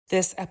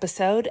This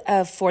episode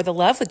of For the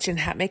Love with Jen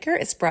Hatmaker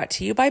is brought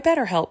to you by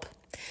BetterHelp.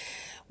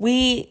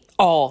 We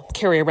all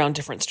carry around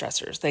different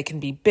stressors. They can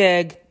be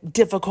big,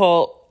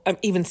 difficult,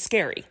 even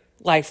scary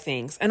life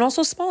things, and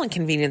also small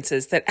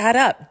inconveniences that add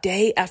up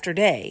day after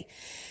day.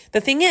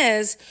 The thing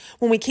is,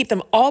 when we keep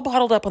them all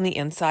bottled up on the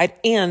inside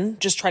and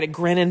just try to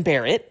grin and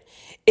bear it,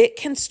 it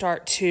can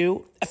start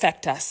to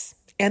affect us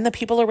and the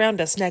people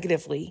around us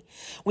negatively.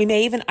 We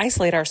may even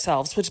isolate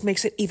ourselves, which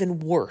makes it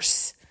even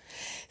worse.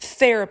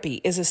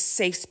 Therapy is a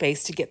safe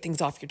space to get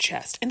things off your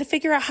chest and to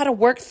figure out how to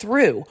work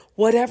through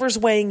whatever's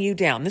weighing you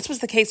down. This was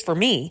the case for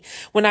me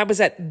when I was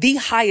at the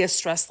highest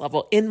stress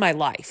level in my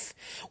life,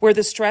 where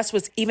the stress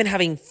was even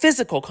having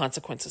physical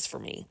consequences for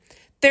me.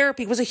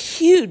 Therapy was a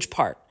huge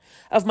part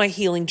of my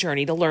healing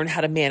journey to learn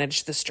how to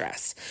manage the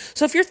stress.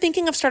 So if you're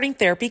thinking of starting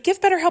therapy, give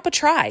BetterHelp a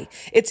try.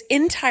 It's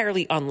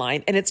entirely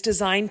online and it's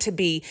designed to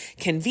be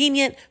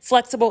convenient,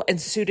 flexible, and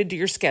suited to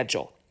your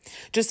schedule.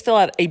 Just fill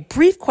out a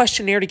brief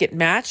questionnaire to get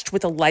matched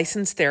with a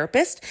licensed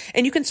therapist,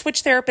 and you can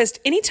switch therapist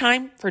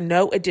anytime for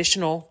no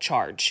additional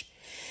charge.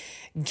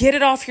 Get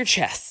it off your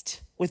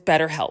chest with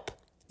BetterHelp.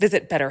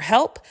 Visit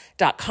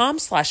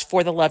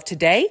betterhelp.com/forthelove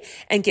today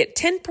and get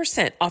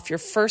 10% off your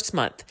first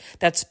month.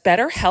 That's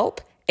BetterHelp,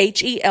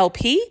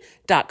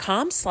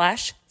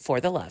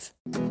 HELP.com/forthelove.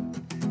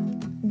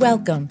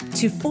 Welcome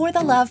to For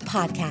the Love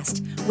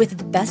podcast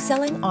with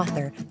best-selling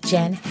author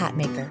Jen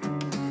Hatmaker.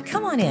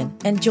 Come on in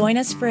and join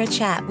us for a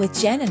chat with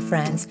Jen and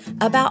friends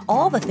about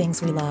all the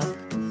things we love.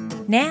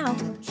 Now,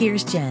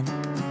 here's Jen.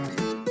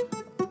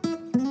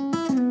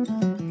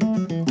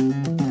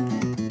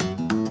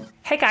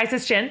 Hey guys,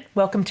 it's Jen.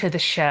 Welcome to the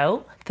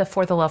show, the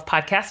For the Love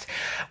podcast.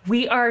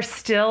 We are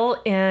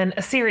still in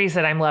a series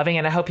that I'm loving,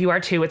 and I hope you are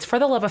too. It's For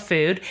the Love of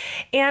Food.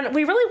 And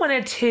we really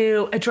wanted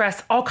to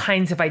address all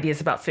kinds of ideas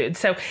about food.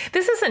 So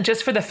this isn't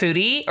just for the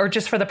foodie or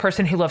just for the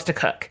person who loves to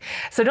cook.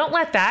 So don't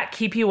let that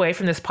keep you away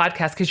from this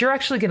podcast, because you're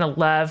actually going to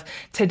love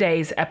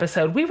today's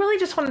episode. We really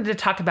just wanted to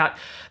talk about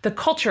the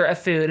culture of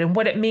food and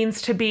what it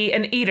means to be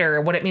an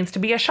eater, what it means to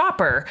be a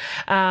shopper,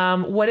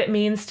 what it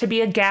means to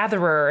be a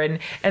gatherer,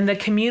 and the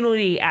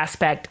community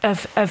aspect of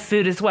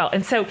food as well.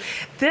 And so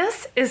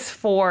today's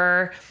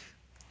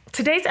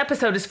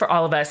episode is for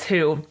all of us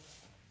who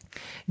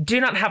do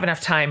not have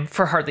enough time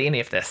for hardly any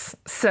of this.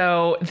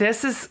 So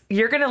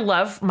you're going to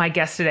love my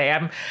guest today.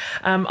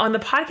 On the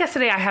podcast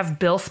today, I have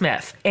Bill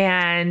Smith,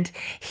 and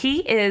he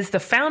is the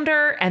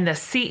founder and the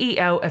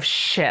CEO of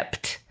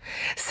Shipt.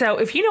 So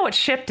if you know what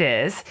Shipt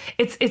is,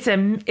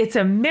 it's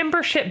a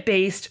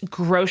membership-based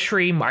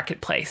grocery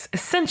marketplace.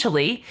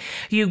 Essentially,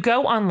 you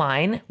go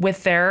online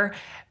with their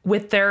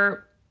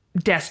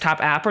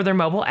desktop app or their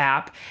mobile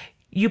app,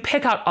 you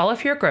pick out all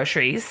of your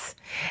groceries,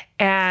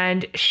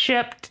 and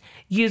Shipt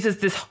uses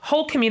this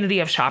whole community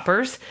of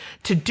shoppers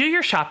to do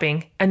your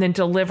shopping and then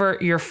deliver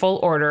your full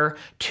order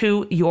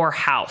to your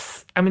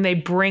house. I mean, they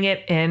bring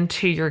it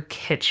into your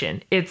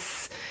kitchen. It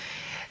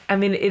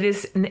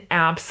is an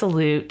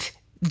absolute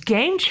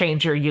game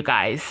changer, you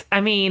guys.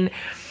 I mean,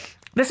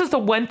 this is the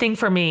one thing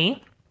for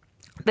me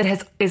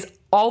that is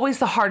always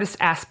the hardest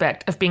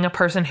aspect of being a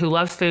person who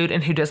loves food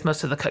and who does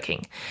most of the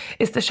cooking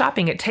is the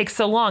shopping. It takes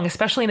so long,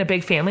 especially in a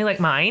big family like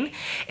mine.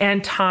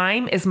 And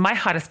time is my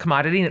hottest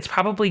commodity, and it's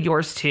probably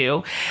yours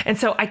too. And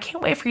so I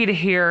can't wait for you to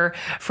hear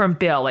from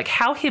Bill, like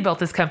how he built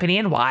this company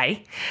and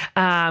why.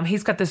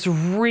 He's got this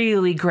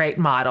really great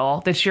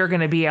model that you're going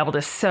to be able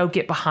to so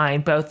get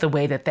behind, both the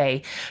way that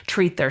they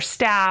treat their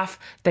staff,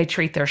 they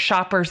treat their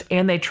shoppers,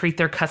 and they treat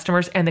their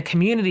customers and the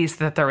communities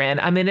that they're in.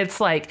 I mean, it's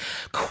like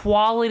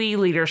quality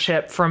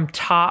leadership from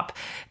top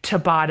to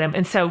bottom.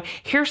 And so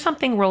here's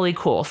something really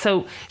cool.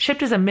 So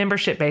Shipt is a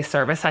membership-based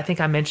service. I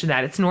think I mentioned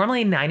that. It's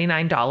normally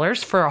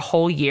 $99 for a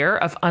whole year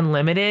of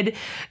unlimited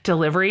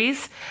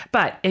deliveries.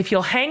 But if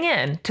you'll hang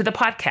in to the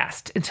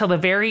podcast until the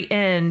very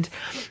end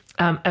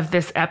of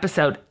this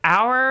episode,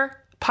 our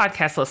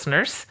podcast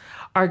listeners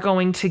are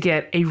going to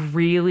get a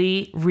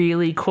really,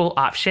 really cool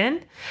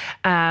option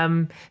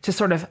to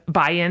sort of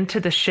buy into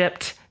the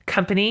Shipt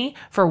company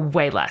for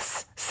way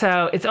less.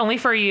 So it's only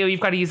for you.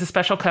 You've got to use a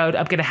special code.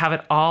 I'm going to have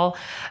it all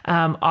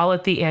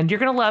at the end. You're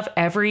going to love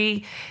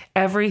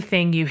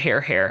everything you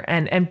hear here.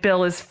 And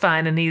Bill is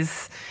fun, and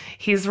he's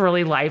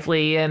really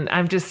lively. And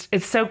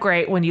it's so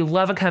great when you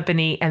love a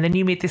company and then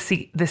you meet the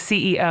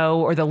CEO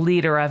or the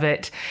leader of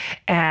it,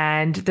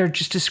 and they're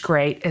just as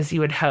great as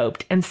you had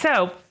hoped. And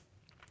so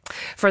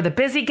for the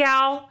busy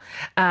gal,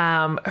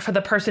 for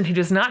the person who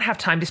does not have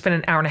time to spend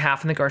an hour and a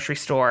half in the grocery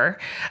store,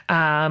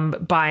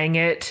 buying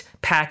it,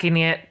 packing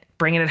it,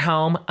 bringing it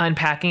home,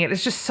 unpacking it,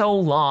 it's just so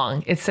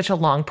long. It's such a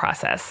long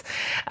process.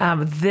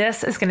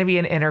 This is going to be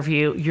an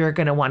interview you're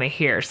going to want to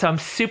hear. So I'm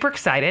super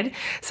excited.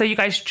 So you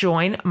guys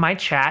join my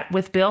chat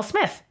with Bill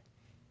Smith.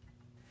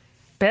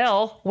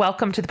 Bill,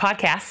 welcome to the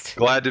podcast.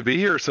 Glad to be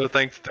here. So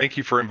thank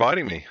you for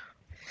inviting me.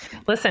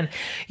 Listen,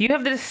 you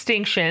have the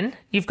distinction,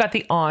 you've got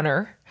the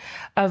honor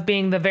of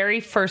being the very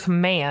first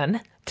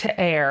man to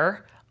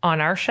air on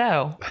our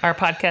show. Our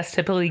podcast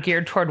typically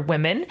geared toward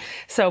women,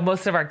 so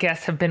most of our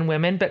guests have been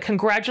women, but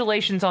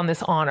congratulations on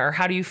this honor.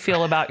 How do you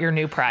feel about your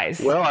new prize?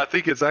 Well, I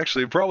think it's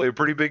actually probably a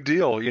pretty big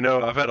deal.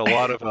 I've had a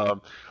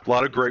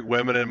lot of great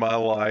women in my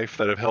life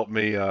that have helped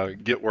me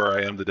get where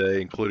I am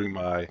today, including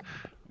my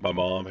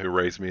mom, who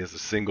raised me as a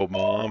single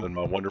mom, and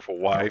my wonderful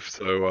wife.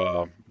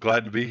 So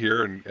glad to be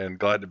here and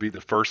glad to be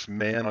the first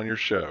man on your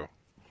show.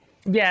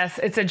 Yes,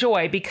 it's a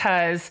joy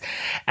because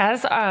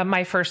as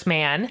my first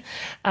man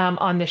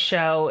on the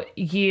show,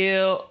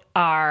 you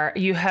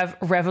have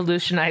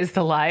revolutionized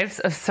the lives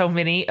of so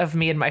many of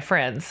me and my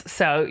friends.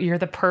 So you're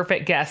the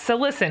perfect guest. So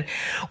listen,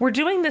 we're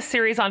doing this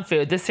series on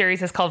food. This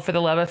series is called For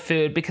the Love of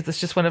Food because it's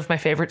just one of my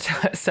favorite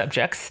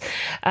subjects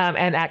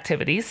and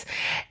activities.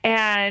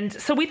 And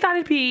so we thought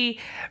it'd be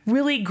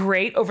really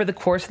great over the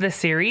course of the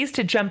series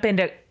to jump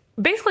into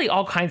basically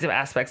all kinds of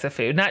aspects of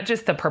food, not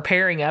just the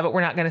preparing of it.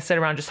 We're not going to sit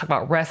around and just talk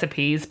about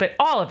recipes, but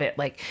all of it,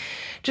 like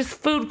just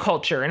food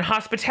culture and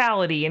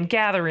hospitality and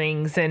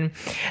gatherings. And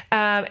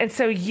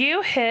so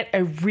you hit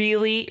a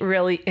really,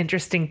 really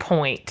interesting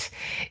point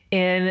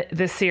in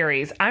the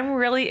series. I'm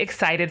really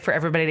excited for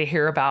everybody to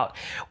hear about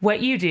what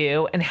you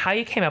do and how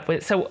you came up with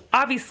it. So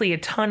obviously a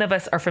ton of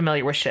us are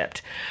familiar with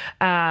Shipt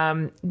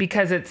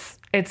because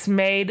it's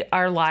made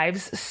our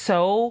lives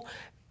so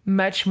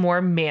much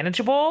more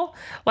manageable,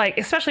 like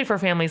especially for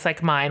families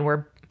like mine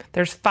where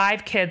there's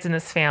 5 kids in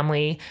this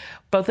family.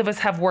 Both of us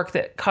have work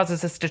that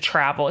causes us to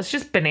travel. It's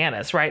just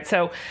bananas, right?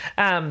 So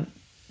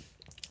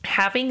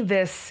having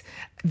this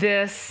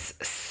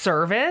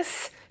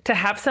service to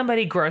have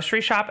somebody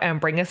grocery shop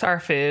and bring us our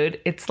food,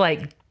 it's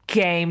like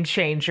game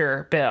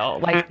changer, Bill.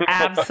 Like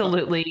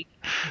absolutely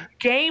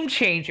game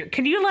changer.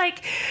 Can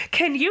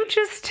you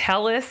just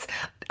tell us,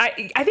 I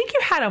think you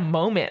had a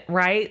moment,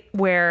 right,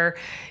 where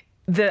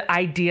the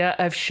idea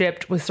of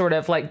Shipt was sort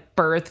of like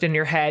birthed in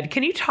your head.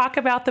 Can you talk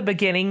about the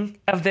beginning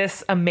of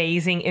this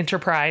amazing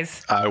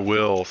enterprise? I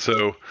will.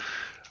 So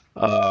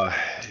I'll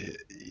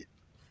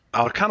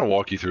kind of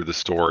walk you through the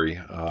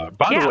story.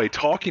 By the way,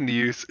 talking to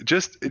you, you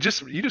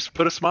just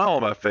put a smile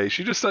on my face.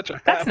 You're just such a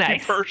happy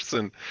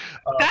person.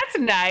 That's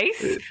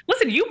nice.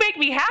 Listen, you make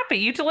me happy.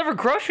 You deliver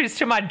groceries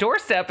to my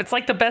doorstep. It's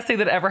like the best thing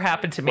that ever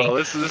happened to me. Well,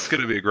 this is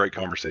going to be a great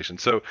conversation.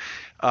 So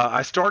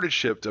I started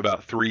Shipt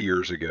about 3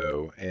 years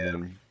ago,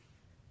 and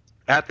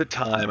at the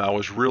time, I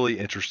was really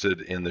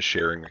interested in the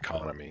sharing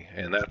economy,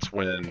 and that's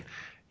when,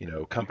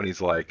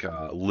 companies like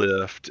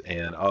Lyft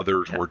and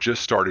others were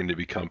just starting to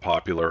become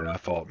popular. And I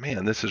thought,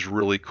 man, this is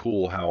really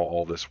cool how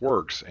all this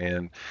works.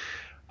 And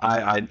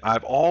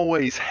I've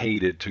always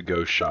hated to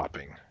go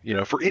shopping,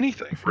 for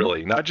anything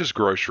really, not just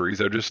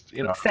groceries.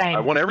 I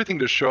want everything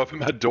to show up at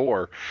my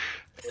door.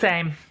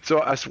 Same. So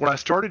when I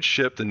started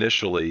Shipt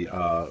initially,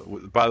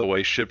 by the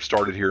way, Shipt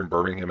started here in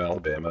Birmingham,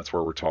 Alabama. That's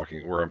where I'm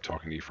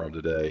talking to you from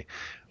today.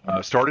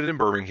 Started in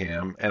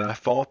Birmingham, and I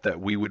thought that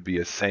we would be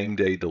a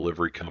same-day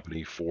delivery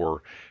company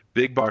for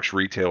big box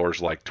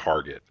retailers like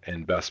Target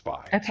and Best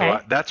Buy. Okay. So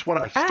that's what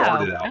I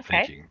started out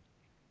thinking.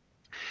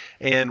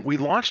 And we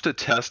launched a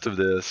test of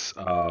this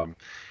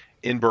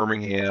in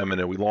Birmingham,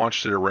 and we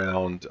launched it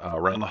around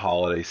the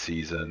holiday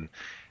season.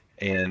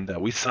 And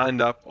we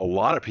signed up a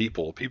lot of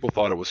people. People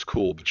thought it was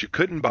cool, but you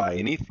couldn't buy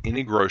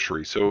any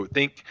groceries. So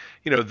think,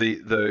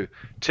 the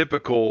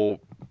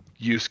typical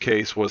use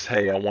case was,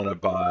 hey, I want to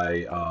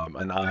buy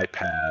an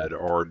iPad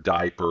or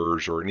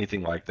diapers or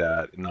anything like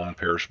that,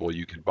 non-perishable.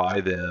 You could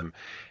buy them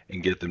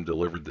and get them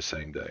delivered the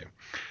same day.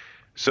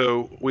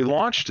 So we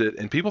launched it,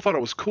 and people thought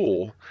it was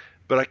cool,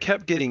 but I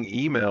kept getting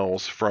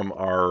emails from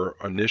our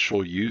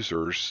initial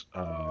users.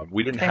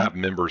 We didn't have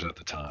members at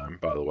the time,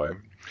 by the way.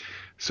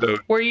 So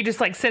were you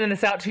just like sending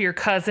this out to your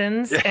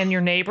cousins and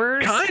your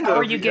neighbors? Kind Or of.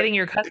 were you getting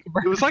your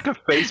customers? It was like a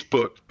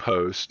Facebook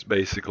post,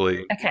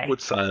 basically. Okay. People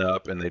would sign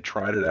up and they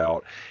tried it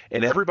out.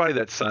 And everybody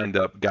that signed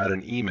up got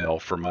an email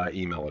from my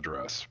email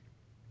address.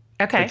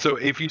 Okay. And so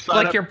if you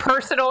sign up, your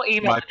personal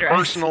email address. My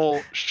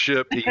personal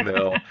Shipt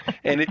email.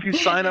 And if you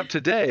sign up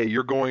today,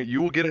 you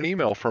will get an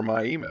email from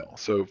my email.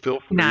 So feel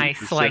free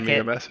to send me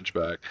a message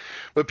back.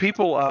 But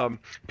people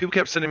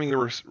kept sending me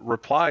the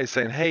replies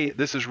saying, "Hey,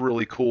 this is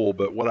really cool,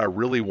 but what I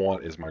really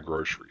want is my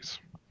groceries."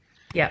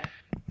 Yep.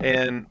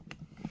 And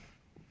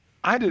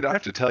I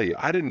have to tell you,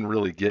 I didn't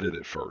really get it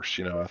at first.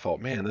 I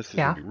thought, man, this is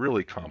going to be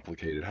really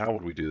complicated. How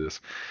would we do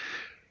this?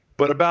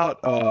 But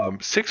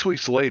about 6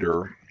 weeks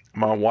later,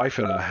 my wife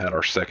and I had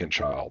our second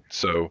child.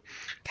 So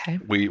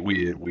we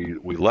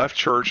left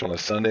church on a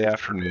Sunday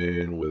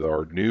afternoon with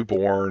our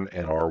newborn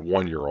and our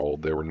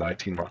 1-year-old. They were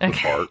 19 months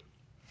apart.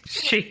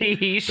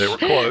 Sheesh. They were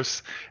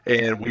close.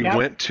 And we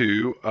went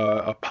to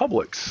a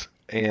Publix,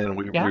 and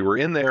we were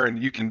in there, and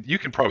you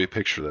can probably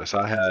picture this.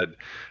 I had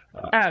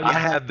I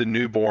had the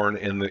newborn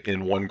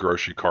in one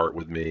grocery cart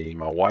with me.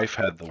 My wife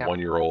had the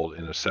 1-year-old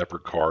in a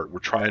separate cart. We're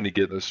trying to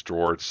get in the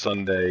store. It's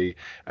Sunday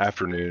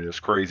afternoon. It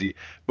was crazy.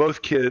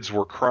 Both kids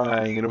were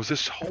crying, and it was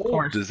this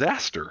whole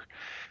disaster.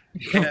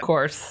 Of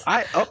course.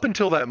 Up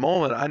until that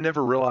moment, I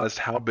never realized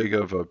how big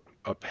of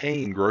a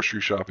pain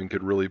grocery shopping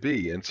could really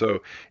be. And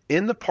so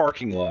in the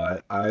parking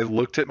lot, I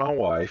looked at my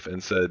wife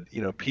and said,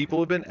 people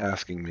have been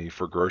asking me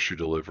for grocery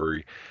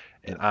delivery,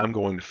 and I'm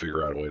going to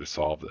figure out a way to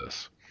solve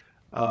this.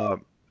 Uh,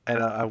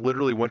 and I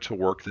literally went to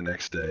work the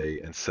next day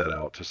and set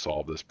out to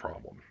solve this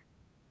problem.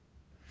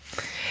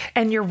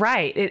 And you're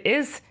right.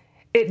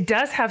 It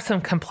does have some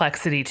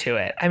complexity to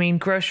it. I mean,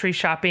 grocery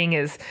shopping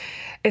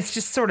it's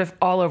just sort of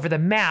all over the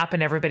map,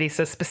 and everybody's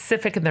so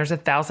specific, and there's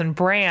 1,000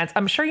 brands.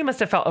 I'm sure you must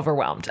have felt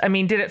overwhelmed. I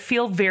mean, did it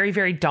feel very,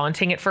 very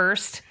daunting at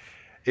first?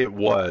 It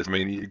was. I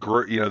mean,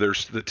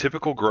 there's the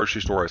typical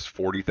grocery store has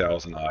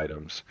 40,000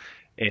 items,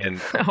 and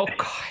oh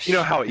gosh, you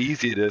know how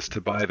easy it is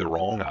to buy the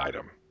wrong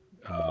item.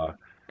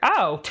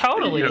 Oh,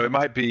 totally. It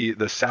might be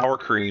the sour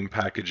cream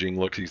packaging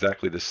looks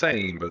exactly the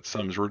same, but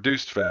some's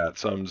reduced fat,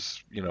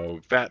 some's,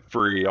 fat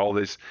free, all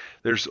this.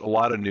 There's a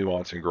lot of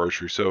nuance in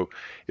groceries. So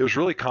it was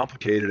really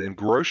complicated. And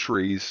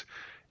groceries,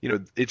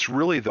 it's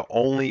really the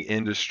only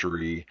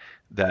industry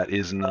that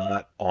is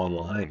not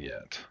online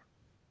yet.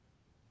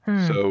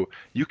 So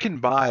you can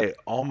buy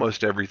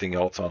almost everything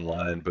else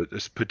online, but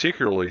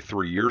particularly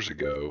 3 years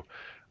ago,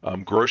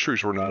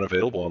 groceries were not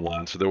available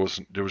online, so there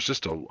was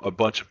just a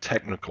bunch of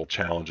technical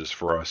challenges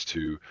for us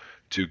to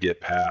get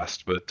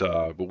past. But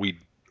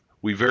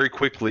we very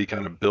quickly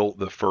kind of built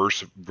the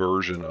first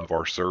version of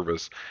our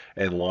service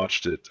and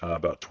launched it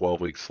about 12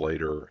 weeks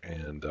later.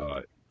 And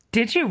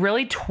did you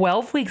really?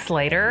 12 weeks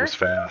later? It was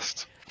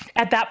fast.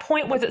 At that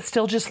point, was it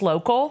still just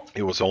local?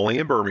 It was only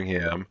in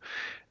Birmingham.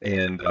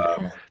 And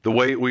the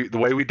way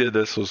we did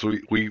this was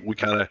we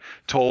kind of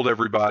told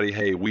everybody,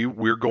 hey,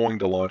 we're going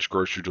to launch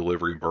grocery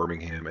delivery in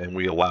Birmingham, and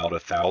we allowed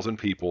 1,000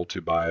 people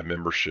to buy a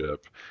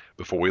membership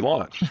before we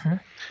launched.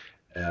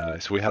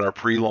 So we had our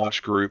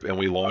pre-launch group, and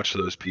we launched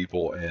those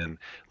people, and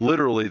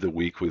literally the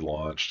week we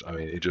launched, I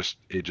mean, it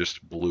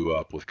just blew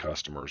up with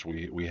customers.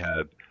 We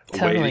had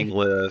a waiting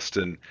list,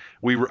 and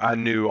I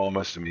knew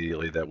almost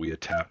immediately that we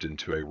had tapped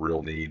into a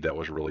real need that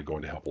was really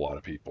going to help a lot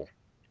of people.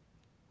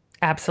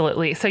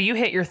 Absolutely. So you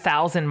hit your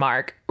 1,000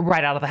 mark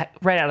right out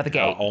of the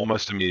gate.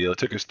 Almost immediately. It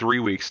took us 3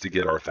 weeks to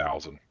get our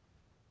 1,000.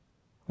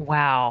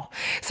 Wow.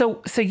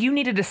 So you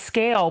needed to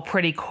scale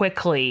pretty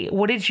quickly.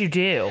 What did you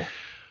do?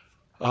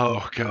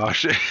 Oh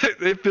gosh,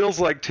 it feels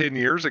like 10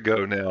 years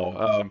ago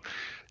now.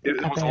 It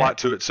was a lot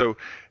to it. So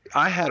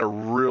I had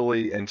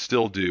and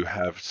still do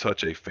have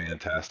such a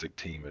fantastic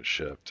team at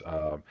Shipt.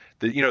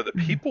 The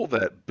people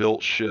that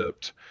built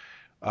Shipt,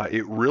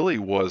 it really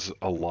was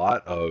a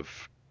lot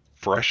of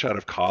fresh out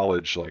of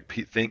college, like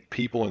think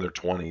people in their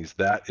 20s.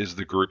 That is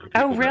the group of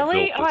people. Oh,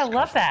 really? Oh, I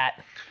love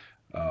that.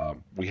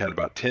 We had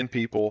about 10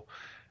 people,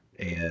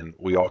 and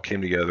we all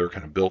came together,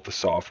 kind of built the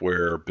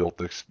software, built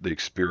the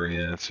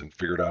experience, and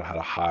figured out how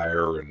to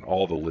hire and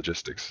all the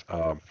logistics.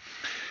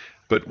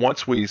 But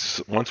once we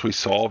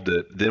solved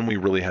it, then we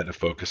really had to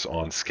focus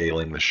on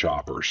scaling the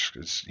shoppers,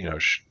 because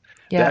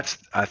that's,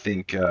 I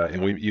think,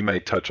 and you may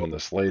touch on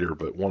this later,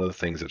 but one of the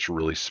things that's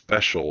really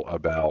special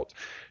about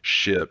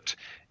Shipt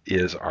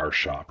is our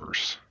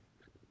shoppers.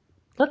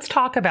 Let's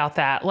talk about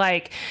that.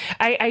 Like,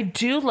 I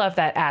do love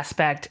that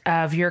aspect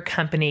of your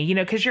company,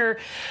 because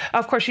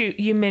of course,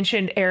 you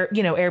mentioned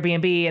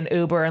Airbnb and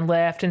Uber and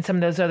Lyft and some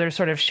of those other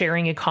sort of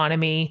sharing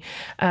economy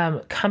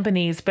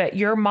companies, but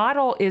your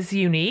model is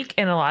unique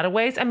in a lot of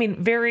ways. I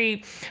mean,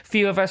 very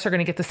few of us are going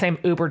to get the same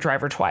Uber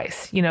driver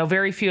twice.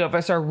 Very few of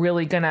us are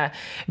really going to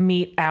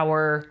meet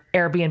our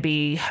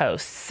Airbnb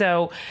hosts.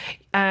 So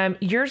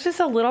yours is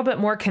a little bit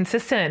more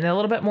consistent and a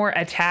little bit more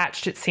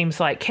attached, it seems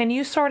like. Can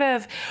you sort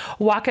of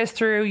walk us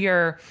through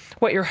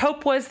what your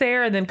hope was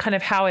there, and then kind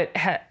of how it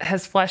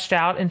has fleshed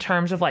out in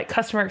terms of like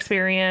customer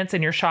experience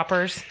and your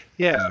shoppers?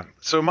 Yeah.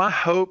 So my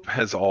hope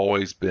has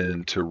always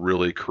been to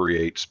really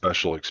create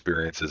special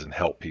experiences and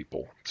help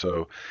people.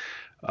 So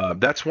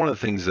that's one of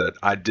the things that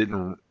I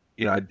didn't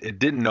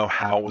know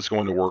how it was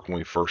going to work when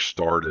we first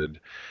started.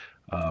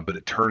 But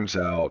it turns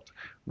out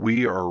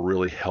we are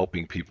really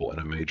helping people in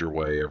a major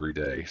way every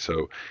day.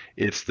 So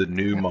it's the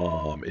new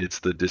mom, it's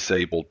the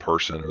disabled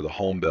person, or the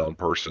homebound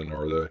person,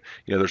 or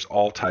there's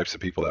all types of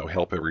people that we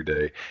help every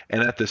day.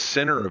 And at the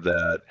center of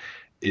that,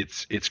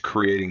 it's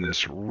creating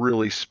this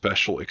really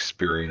special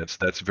experience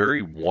that's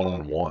very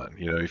one-on-one.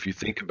 If you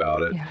think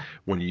about it,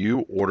 when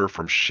you order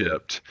from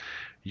Shipt,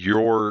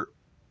 you're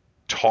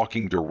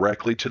talking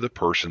directly to the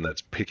person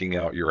that's picking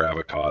out your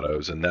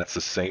avocados, and that's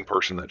the same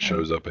person that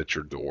shows up at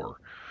your door.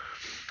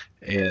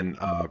 And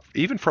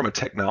even from a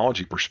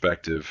technology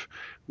perspective,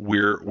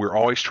 we're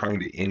always trying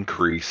to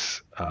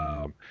increase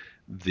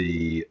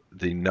the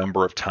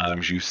number of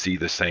times you see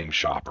the same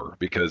shopper,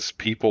 because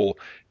people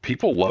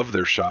love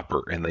their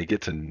shopper and they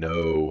get to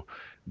know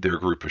their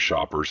group of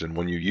shoppers. And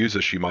when you use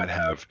us, you might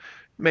have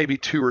maybe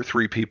 2 or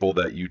 3 people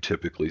that you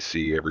typically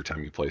see every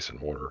time you place an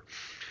order.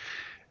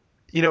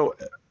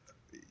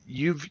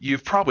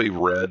 You've probably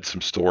read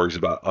some stories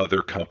about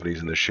other companies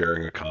in the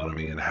sharing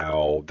economy and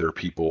how their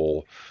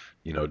people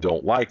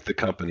don't like the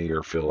company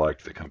or feel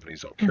like the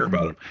companies don't care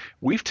about them.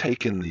 We've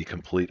taken the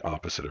complete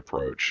opposite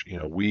approach.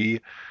 We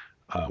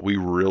We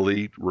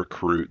really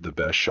recruit the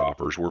best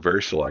shoppers. We're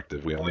very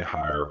selective. We only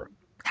hire.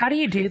 How do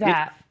you do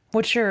that?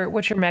 What's your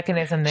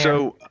mechanism there?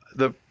 So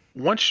the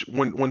once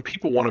when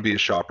people want to be a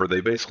shopper,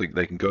 they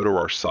can go to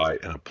our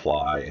site and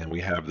apply, and we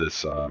have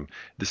this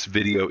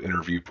video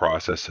interview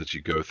process that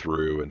you go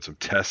through and some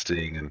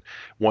testing, and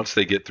once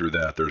they get through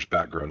that, there's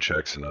background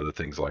checks and other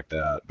things like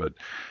that. But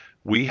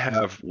we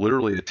have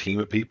literally a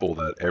team of people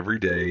that every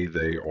day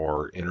they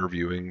are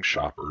interviewing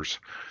shoppers,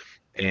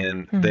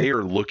 and they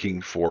are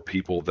looking for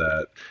people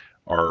that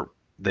are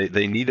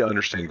they need to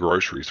understand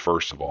groceries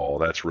first of all.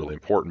 That's really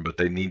important, but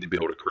they need to be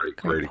able to create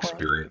great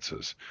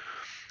experiences.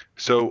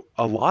 So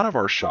a lot of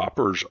our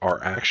shoppers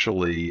are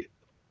actually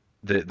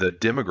the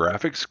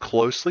demographics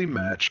closely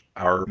match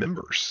our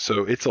members.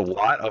 So it's a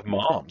lot of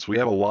moms. We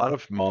have a lot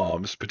of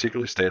moms,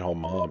 particularly stay-at-home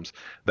moms,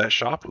 that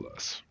shop with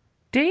us.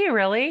 Do you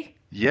really?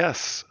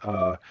 Yes.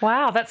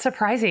 Wow, that's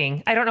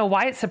surprising. I don't know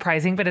why it's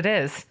surprising, but it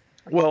is.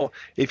 Well,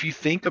 if you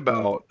think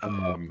about,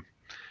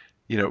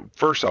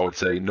 first I would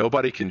say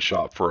nobody can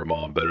shop for a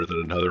mom better than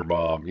another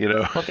mom,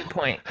 Well, good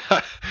point.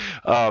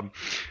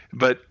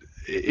 But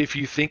if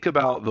you think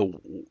about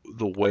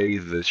the way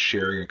the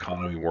sharing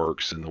economy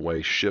works and the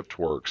way Shipt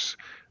works,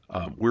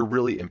 we're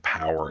really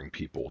empowering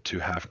people to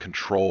have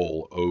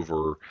control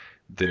over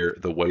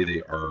the way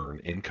they earn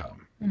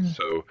income.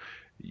 So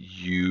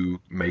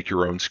you make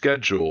your own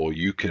schedule.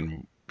 You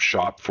can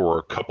shop for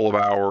a couple of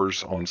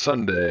hours on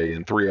Sunday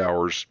and 3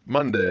 hours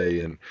Monday,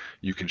 and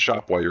you can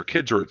shop while your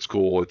kids are at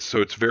school.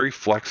 It's very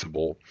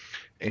flexible,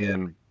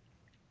 and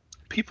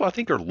people I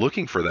think are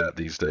looking for that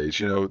these days.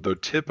 The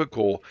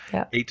typical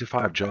 8 to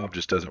 5 job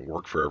just doesn't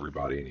work for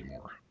everybody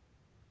anymore.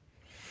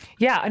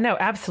 Yeah, no,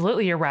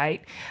 absolutely. You're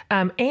right.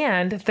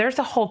 And there's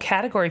a whole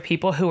category of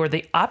people who are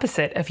the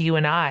opposite of you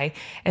and I,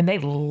 and they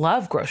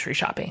love grocery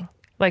shopping.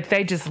 Like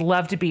they just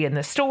love to be in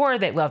the store.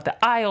 They love the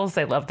aisles.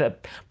 They love the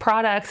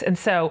products. And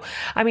so,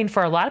 I mean,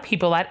 for a lot of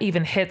people, that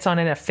even hits on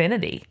an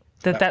affinity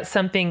that's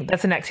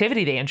an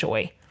activity they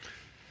enjoy.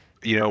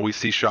 We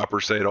see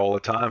shoppers say it all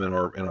the time in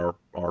our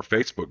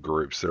Facebook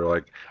groups. They're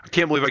like, I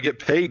can't believe I get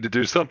paid to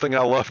do something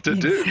I love to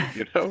do,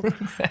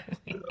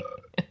 Exactly.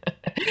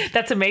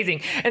 That's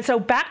amazing. And so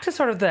back to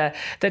sort of the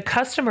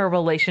customer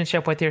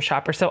relationship with your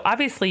shopper. So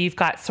obviously you've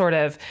got sort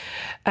of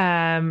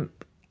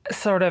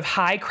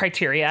high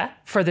criteria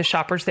for the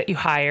shoppers that you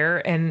hire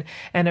and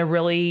a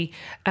really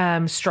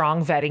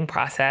strong vetting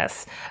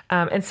process.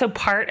 And so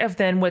part of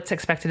then what's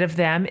expected of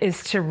them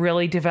is to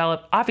really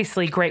develop,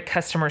 obviously, great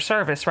customer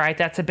service, right?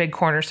 That's a big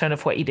cornerstone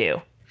of what you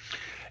do.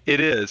 It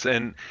is.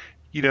 And,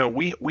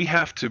 we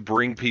have to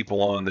bring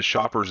people on. The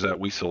shoppers that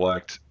we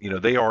select,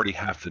 they already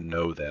have to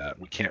know that.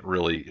 We can't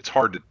really, it's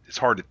hard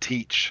to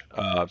teach.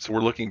 So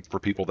we're looking for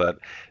people that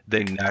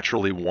they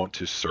naturally want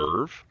to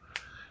serve.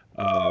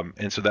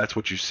 And so that's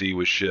what you see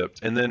with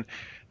Shipt. And then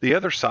the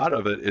other side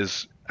of it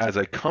is, as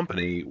a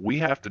company, we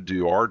have to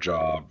do our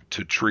job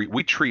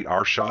we treat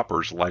our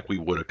shoppers like we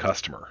would a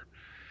customer,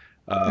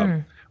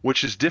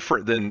 which is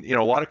different than,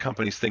 a lot of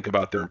companies think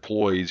about their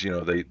employees,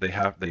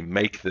 they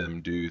make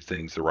them do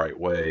things the right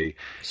way.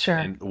 Sure.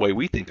 And the way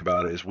we think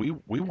about it is we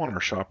want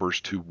our shoppers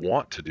to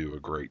want to do a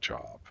great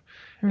job.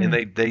 And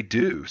they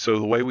do. So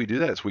the way we do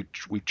that is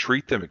we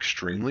treat them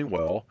extremely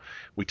well.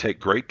 We take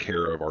great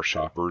care of our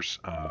shoppers,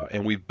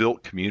 and we've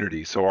built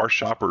community. So our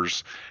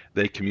shoppers,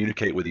 they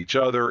communicate with each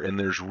other, and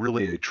there's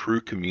really a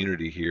true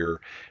community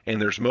here.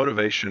 And there's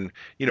motivation.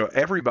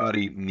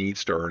 Everybody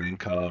needs to earn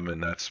income,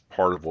 and that's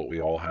part of what we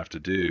all have to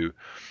do.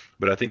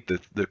 But I think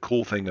the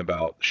cool thing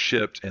about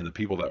Shipt and the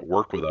people that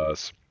work with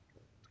us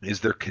is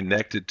they're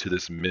connected to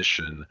this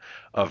mission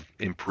of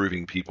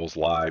improving people's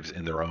lives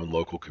in their own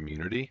local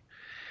community.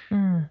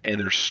 And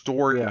there's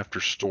story after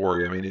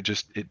story. I mean,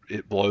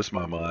 it blows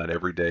my mind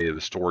every day of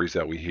the stories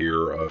that we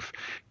hear of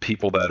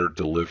people that are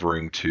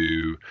delivering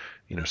to,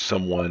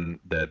 someone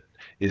that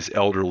is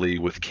elderly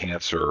with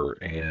cancer,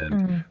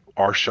 and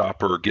our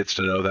shopper gets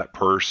to know that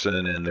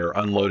person, and they're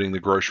unloading the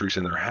groceries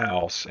in their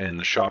house, and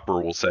the shopper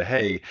will say,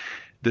 hey,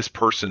 this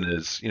person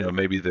is,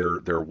 maybe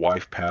their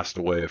wife passed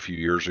away a few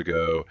years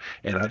ago,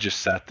 and I just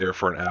sat there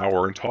for an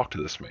hour and talked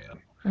to this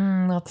man.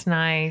 That's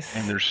nice.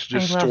 And there's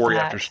just story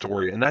after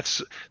story, and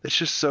that's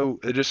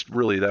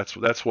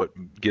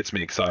what gets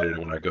me excited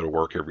when I go to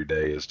work every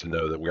day, is to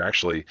know that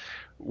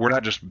we're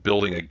not just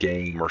building a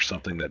game or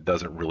something that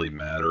doesn't really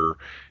matter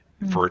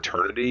for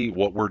eternity.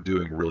 What we're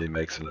doing really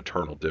makes an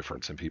eternal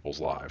difference in people's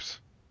lives.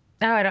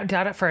 No, I don't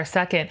doubt it for a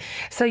second.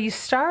 So you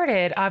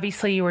started,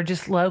 obviously you were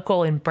just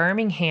local in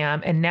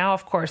Birmingham, and now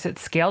of course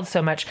it's scaled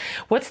so much.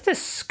 What's the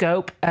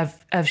scope of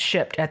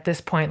Shipt at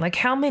this point? Like,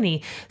 how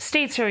many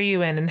states are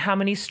you in, and how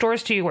many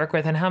stores do you work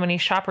with, and how many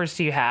shoppers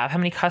do you have? How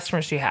many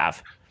customers do you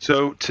have?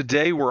 So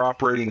today we're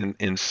operating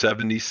in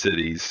 70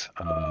 cities,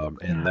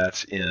 and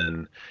that's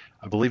in,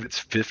 I believe it's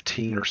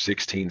 15 or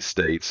 16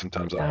 states.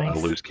 Sometimes I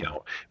lose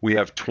count. We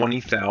have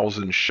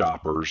 20,000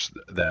 shoppers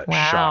that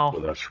shop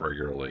with us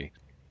regularly.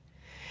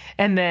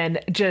 And then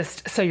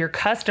so your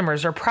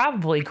customers are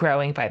probably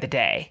growing by the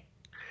day.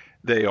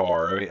 They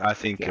are. I mean, I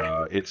think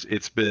Yeah. it's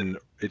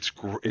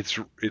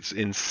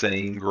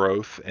insane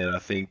growth, and I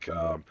think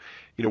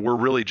we're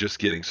really just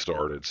getting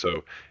started.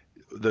 So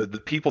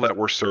the people that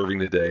we're serving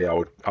today,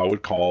 I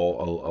would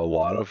call a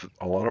lot of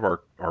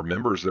our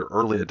members, they're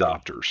early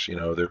adopters.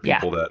 They're Yeah.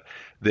 people that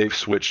they've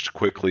switched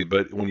quickly.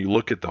 But when you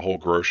look at the whole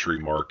grocery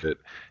market,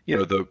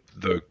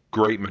 the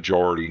great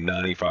majority,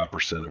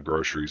 95% of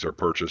groceries are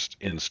purchased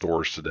in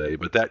stores today.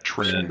 But that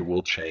trend Sure.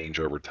 will change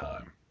over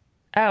time.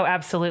 Oh,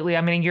 absolutely.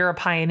 I mean, you're a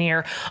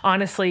pioneer.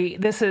 Honestly,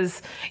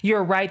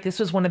 you're right. This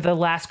was one of the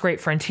last great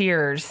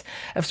frontiers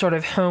of sort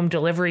of home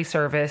delivery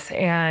service.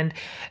 And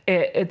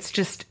it's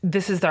just,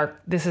 this is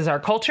our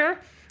culture.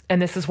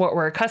 And this is what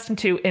we're accustomed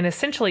to in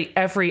essentially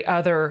every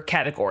other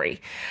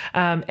category.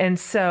 And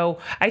so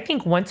I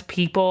think once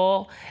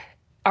people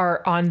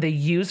are on the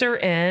user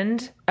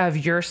end of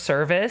your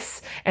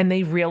service and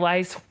they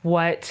realize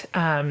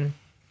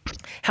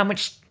how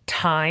much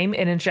time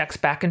it injects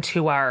back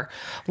into our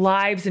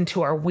lives,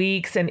 into our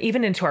weeks, and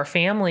even into our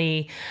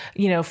family,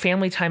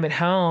 family time at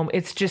home.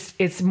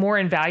 It's more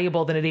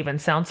invaluable than it even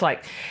sounds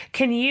like.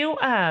 Can you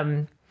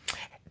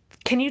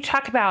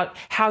talk about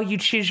how you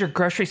choose your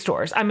grocery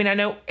stores? I mean, I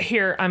know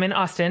here I'm in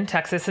Austin,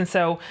 Texas, and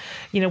so,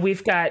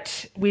 we've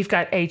got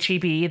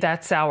HEB.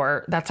 That's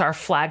our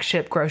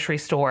flagship grocery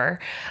store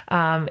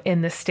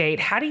in the state.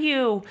 How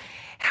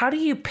do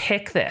you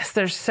pick this?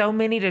 There's so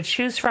many to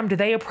choose from. Do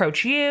they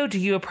approach you? Do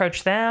you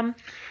approach them?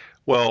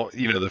 Well,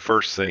 the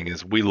first thing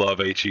is we love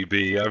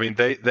HEB. I mean,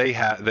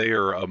 they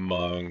are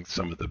among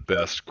some of the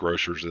best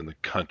grocers in the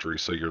country.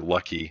 So you're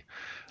lucky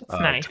It's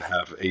nice. to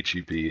have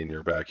HEB in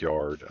your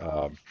backyard.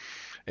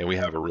 And we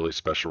have a really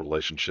special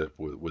relationship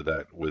with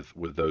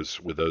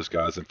those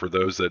guys. And for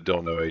those that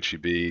don't know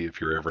HEB,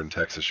 if you're ever in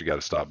Texas, you got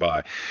to stop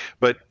by.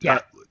 But Yeah.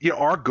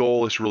 our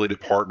goal is really to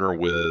partner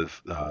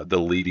with the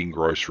leading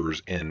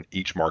grocers in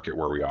each market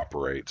where we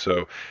operate.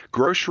 So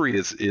grocery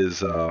is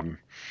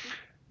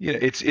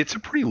it's a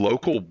pretty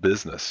local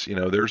business.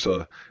 There's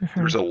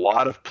a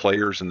lot of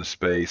players in the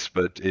space,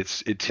 but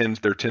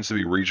there tends to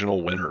be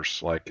regional winners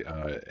like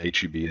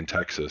HEB in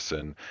Texas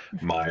and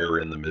Meyer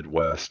in the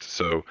Midwest.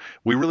 So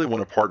we really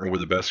want to partner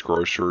with the best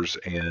grocers.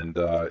 And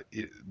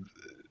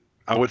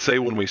I would say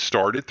when we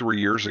started 3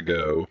 years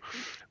ago,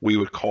 we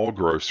would call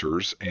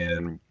grocers,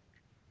 and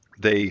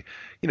they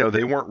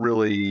weren't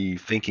really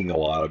thinking a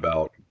lot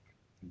about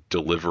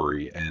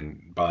delivery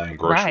and buying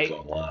groceries Right.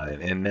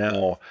 online. And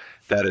now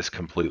that has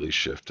completely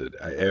shifted.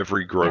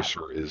 Every Yeah.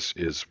 grocer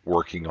is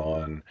working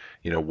on,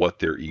 what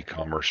their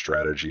e-commerce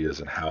strategy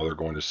is and how they're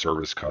going to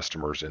service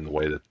customers in the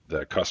way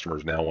that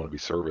customers now want to be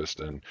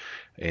serviced. And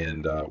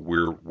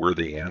we're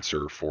the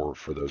answer for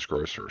those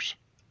grocers.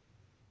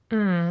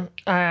 Um,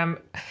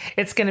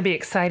 it's going to be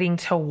exciting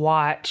to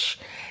watch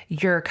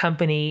your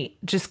company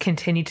just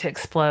continue to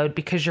explode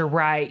because you're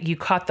right. You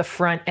caught the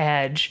front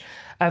edge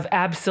of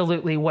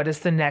absolutely what is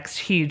the next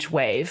huge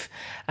wave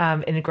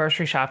in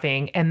grocery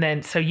shopping. And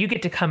then so you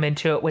get to come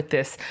into it with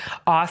this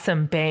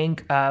awesome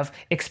bank of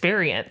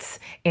experience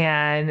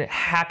and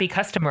happy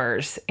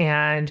customers.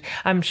 And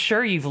I'm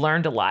sure you've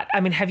learned a lot.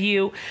 I mean, have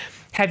you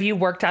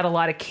worked out a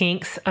lot of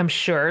kinks, I'm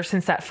sure,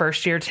 since that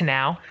first year to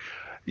now?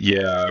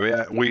 Yeah,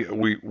 I mean,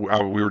 we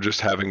were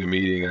just having a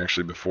meeting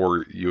actually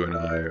before you and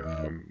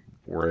I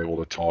were able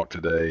to talk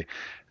today,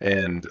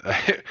 and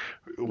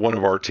one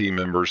of our team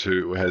members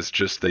who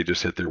they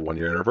just hit their 1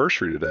 year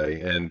anniversary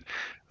today, and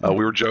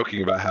we were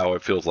joking about how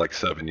it feels like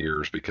 7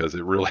 years because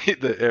it really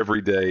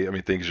every day. I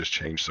mean, things just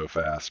change so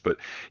fast. But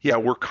yeah,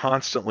 we're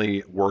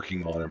constantly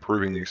working on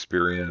improving the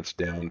experience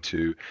down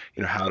to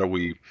how do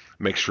we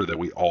make sure that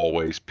we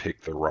always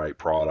pick the right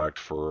product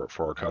for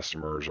our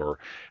customers, or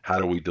how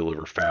do we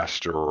deliver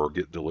faster or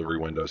get delivery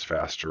windows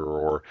faster,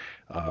 or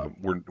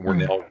we're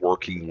Mm. now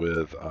working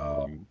with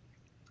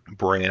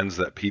brands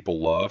that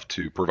people love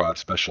to provide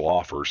special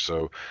offers.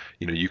 So,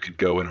 you could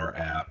go in our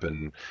app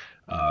and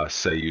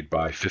say you'd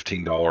buy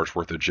 $15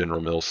 worth of General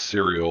Mills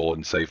cereal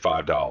and save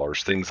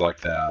 $5, things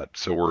like that.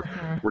 So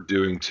we're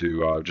doing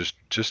to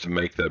just to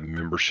make the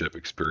membership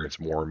experience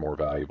more and more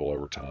valuable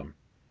over time.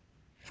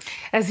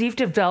 As you've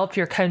developed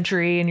your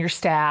country and your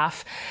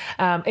staff,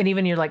 and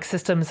even your like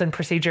systems and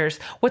procedures,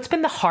 what's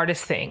been the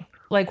hardest thing?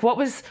 Like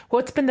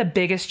what's been the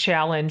biggest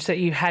challenge that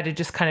you had to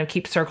just kind of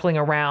keep circling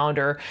around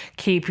or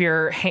keep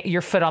your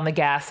foot on the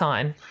gas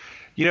on?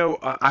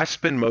 I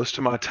spend most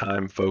of my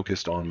time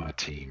focused on my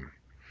team.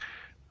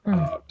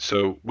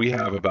 So we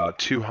have over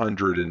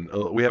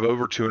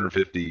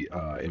 250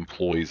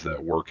 employees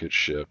that work at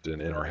Shipt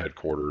and in our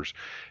headquarters,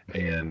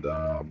 and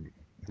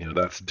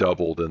that's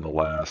doubled in the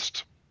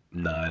last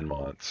 9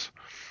 months.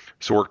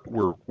 So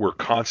we're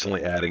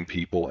constantly adding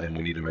people, and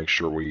we need to make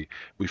sure we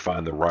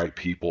find the right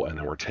people, and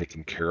then we're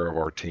taking care of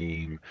our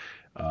team.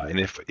 And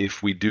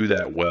if we do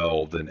that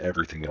well, then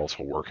everything else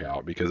will work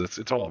out because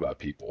it's all about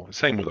people.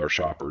 Same with our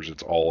shoppers.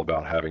 It's all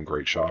about having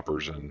great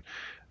shoppers, and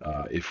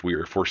if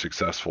we're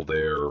successful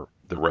there,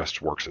 the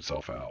rest works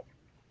itself out.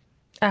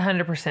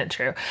 100%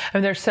 true. I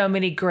mean, there's so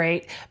many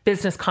great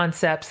business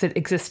concepts that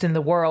exist in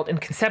the world,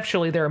 and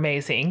conceptually they're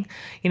amazing.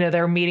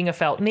 They're meeting a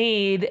felt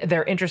need,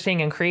 they're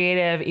interesting and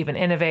creative, even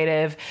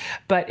innovative.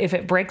 But if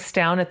it breaks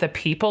down at the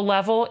people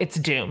level, it's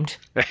doomed.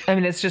 I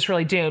mean, it's just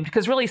really doomed,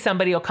 because really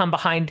somebody will come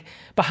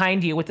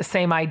behind you with the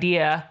same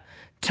idea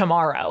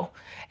tomorrow.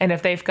 And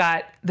if they've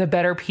got the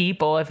better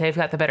people, if they've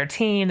got the better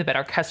team, the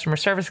better customer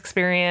service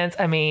experience,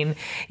 I mean,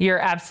 you're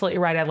absolutely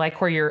right. I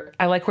like where you're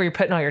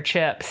putting all your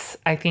chips.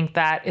 I think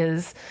that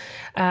is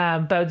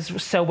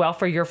bodes so well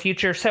for your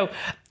future. So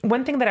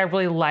one thing that I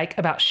really like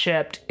about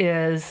Shipt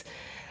is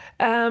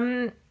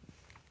kind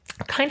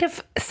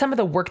of some of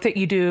the work that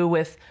you do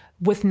with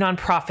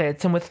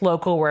nonprofits and with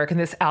local work and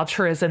this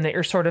altruism that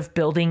you're sort of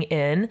building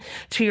in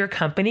to your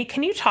company.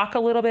 Can you talk a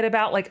little bit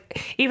about,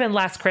 like, even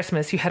last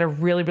Christmas, you had a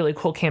really, really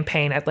cool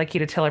campaign I'd like you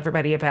to tell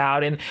everybody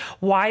about, and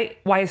why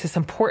is this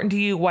important to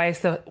you? Why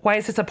is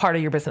this a part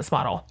of your business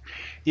model?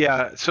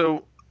 Yeah.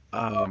 So,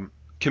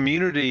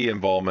 community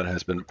involvement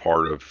has been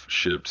part of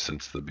Shipt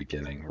since the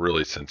beginning,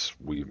 really since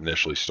we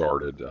initially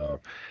started.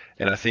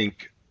 And I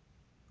think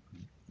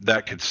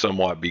that could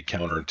somewhat be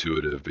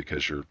counterintuitive,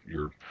 because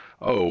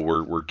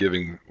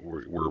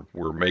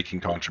we're making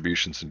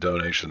contributions and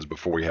donations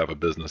before we have a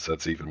business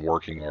that's even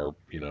working, or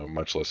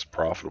much less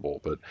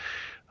profitable. But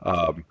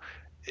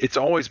it's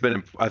always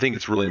been, I think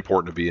it's really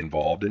important to be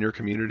involved in your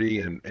community,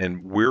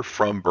 and we're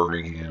from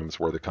Birmingham, is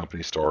where the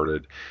company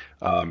started,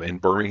 and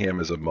Birmingham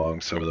is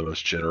among some of the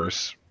most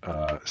generous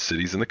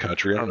cities in the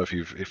country. I don't know if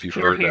you've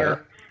heard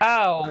that.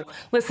 Oh,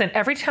 listen,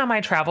 every time I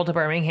travel to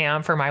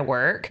Birmingham for my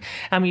work,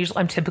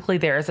 I'm typically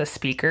there as a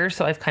speaker.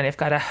 So I've kind of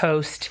got a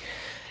host,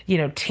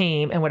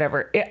 team and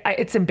whatever.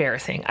 It's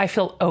embarrassing. I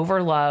feel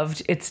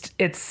overloved.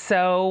 It's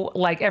so,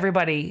 like,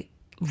 everybody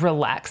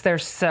relax. They're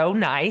so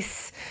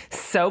nice,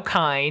 so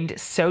kind,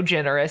 so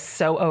generous,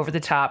 so over the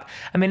top.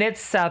 I mean, it's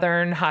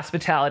Southern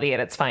hospitality at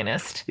its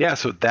finest. Yeah,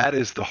 so that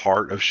is the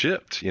heart of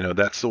Shipt.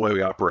 That's the way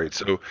we operate.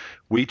 So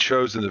we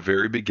chose in the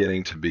very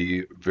beginning to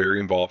be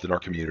very involved in our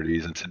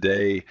communities. And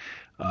today,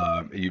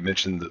 you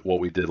mentioned what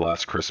we did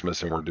last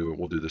Christmas, and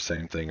we'll do the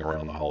same thing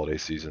around the holiday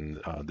season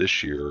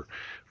this year,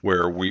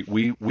 where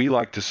we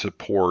like to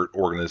support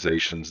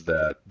organizations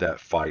that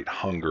fight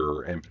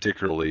hunger, and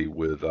particularly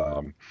with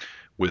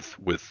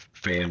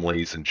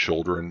families and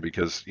children,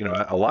 because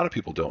a lot of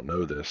people don't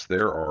know this.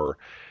 There are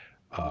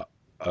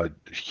a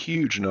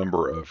huge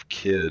number of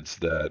kids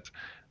that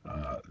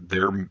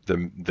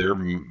their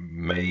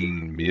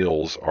main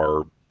meals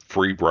are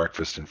free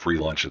breakfast and free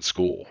lunch at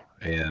school.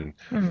 And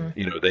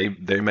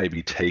they may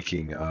be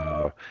taking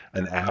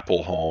an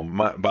apple home.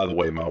 By the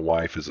way, my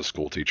wife is a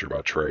school teacher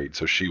by trade,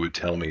 so she would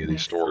tell me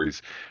these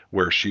stories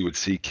where she would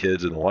see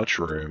kids in the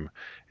lunchroom,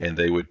 and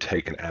they would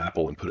take an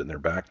apple and put it in their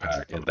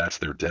backpack, and that's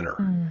their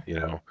dinner.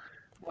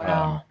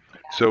 Wow.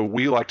 So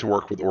we like to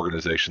work with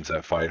organizations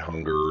that fight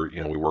hunger.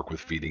 We work with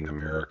Feeding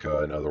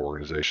America and other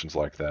organizations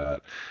like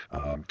that,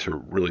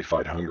 to really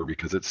fight hunger,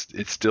 because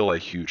it's still a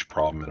huge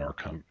problem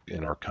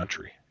in our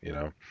country.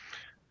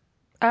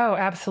 Oh,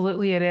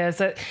 absolutely it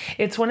is.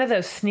 It's one of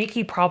those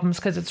sneaky problems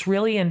because it's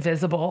really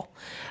invisible.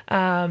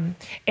 And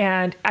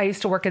I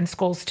used to work in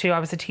schools too. I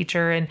was a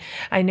teacher, and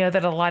I know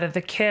that a lot of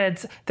the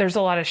kids, there's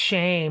a lot of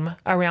shame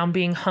around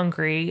being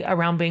hungry,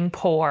 around being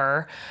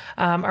poor,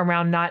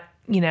 around not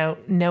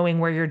knowing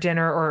where your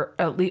dinner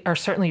or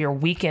certainly your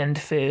weekend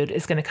food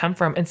is going to come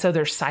from. And so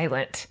they're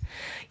silent.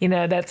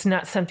 That's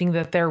not something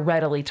that they're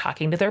readily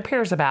talking to their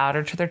peers about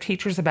or to their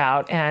teachers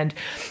about. And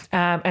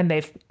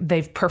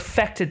they've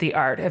perfected the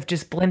art of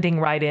just blending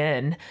right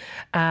in,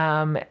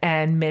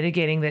 and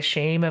mitigating the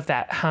shame of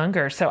that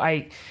hunger. So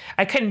I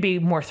couldn't be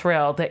more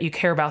thrilled that you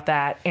care about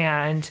that.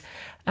 And,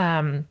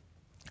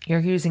 you're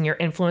using your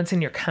influence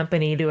in your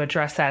company to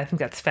address that. I think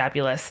that's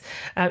fabulous.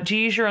 Do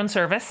you use your own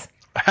service?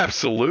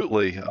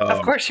 Absolutely.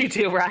 Of course you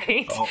do,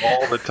 right?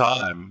 All the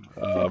time.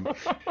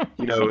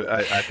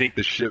 I think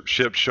the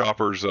Shipt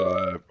shoppers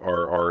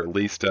are at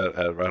least at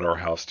our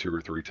house 2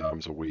 or 3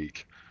 times a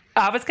week.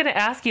 I was going to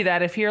ask you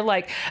that. If you're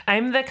like,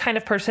 I'm the kind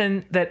of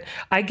person that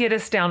I get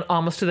us down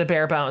almost to the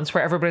bare bones,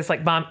 where everybody's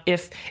like, Mom,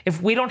 if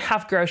we don't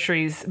have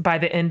groceries by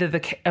the end of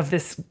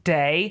this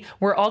day,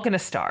 we're all going to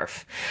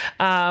starve.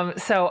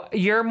 So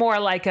you're more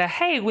like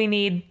hey, we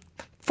need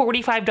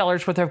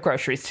 $45 worth of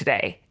groceries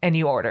today, and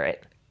you order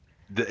it.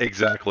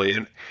 Exactly.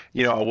 And,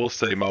 I will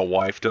say my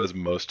wife does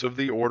most of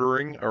the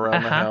ordering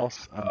around the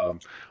house.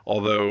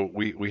 Although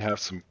we have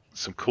some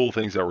cool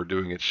things that we're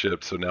doing at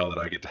Shipt, so now that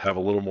I get to have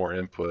a little more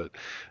input.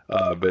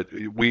 But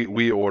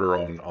we order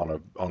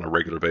on a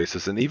regular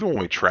basis, and even when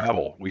we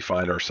travel, we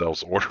find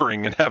ourselves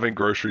ordering and having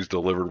groceries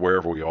delivered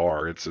wherever we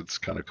are. It's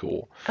kind of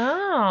cool.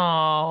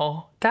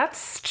 Oh,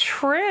 that's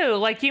true.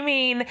 Like, you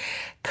mean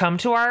come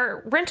to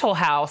our rental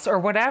house or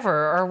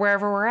whatever, or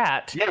wherever we're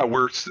at? Yeah,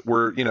 we're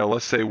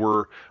let's say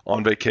we're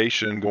on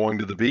vacation going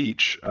to the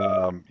beach.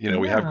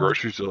 We have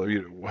groceries.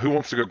 Who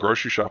wants to go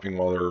grocery shopping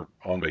while they're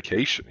on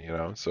vacation?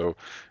 So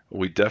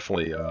we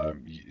definitely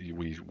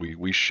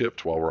we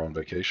Shipt while we're on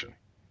vacation.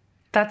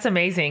 That's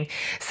amazing.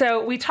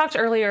 So we talked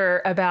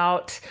earlier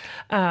about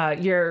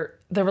the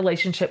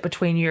relationship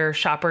between your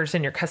shoppers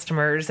and your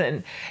customers,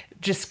 and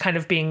just kind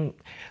of being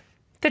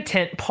the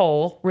tent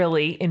pole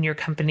really in your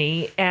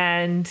company.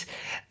 And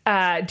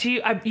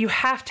you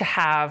have to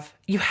have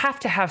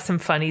some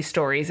funny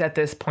stories at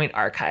this point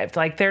archived.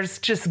 Like, there's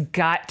just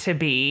got to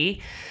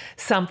be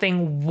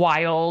something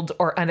wild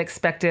or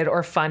unexpected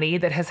or funny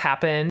that has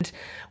happened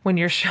when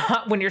your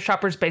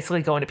shoppers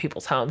basically go into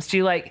people's homes. Do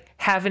you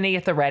have any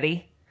at the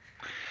ready?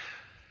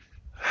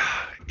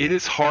 It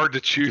is hard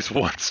to choose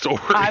one story.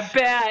 I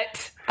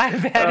bet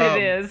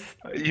it is.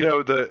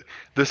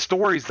 The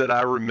stories that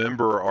I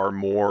remember are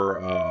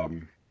more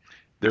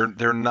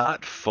they're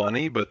not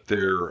funny, but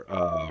they're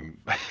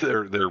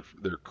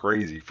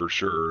crazy for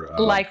sure.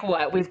 Like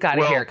what? We've got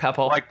to hear a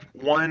couple. Like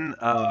one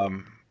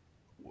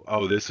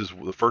this is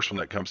the first one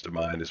that comes to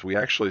mind. Is we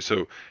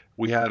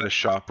had a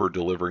shopper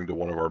delivering to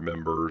one of our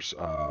members.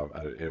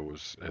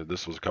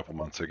 This was a couple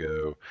months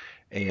ago,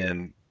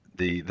 and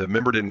the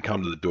member didn't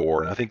come to the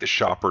door, and I think the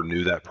shopper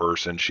knew that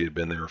person. She had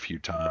been there a few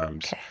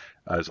times. Okay.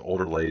 As an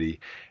older lady,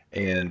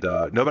 and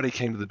nobody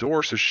came to the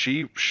door, so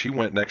she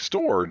went next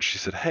door and she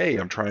said, "Hey,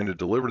 I'm trying to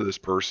deliver to this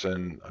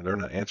person. They're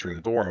not answering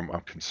the door. I'm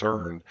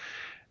concerned."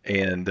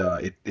 And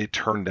it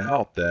turned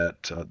out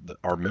that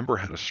our member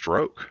had a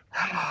stroke.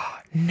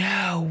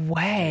 No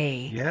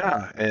way.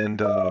 Yeah,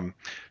 and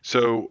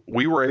so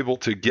we were able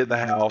to get in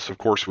the house. Of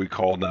course, we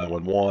called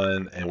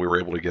 911, and we were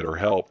able to get her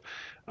help.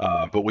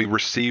 But we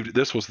received,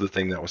 this was the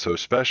thing that was so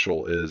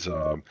special, is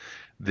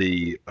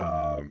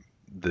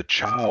the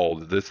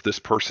child, this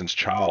person's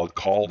child,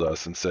 called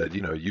us and said,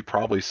 "You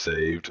probably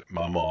saved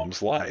my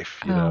mom's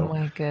life." Oh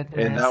my goodness.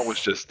 And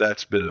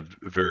that's been a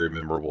very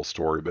memorable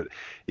story. But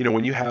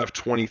when you have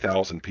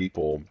 20,000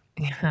 people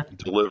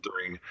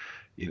delivering,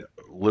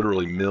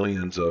 literally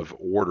millions of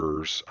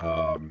orders,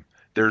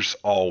 there's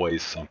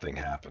always something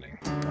happening.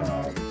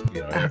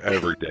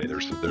 Every day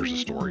there's a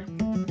story.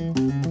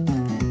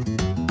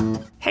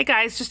 Hey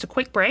guys, just a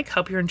quick break.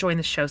 Hope you're enjoying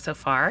the show so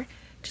far.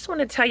 Just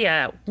want to tell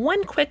you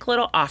one quick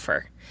little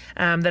offer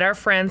that our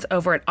friends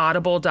over at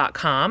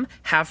audible.com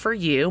have for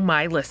you,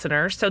 my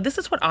listeners. So this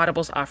is what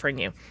Audible's offering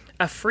you: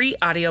 a free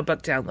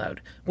audiobook download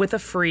with a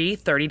free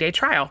 30-day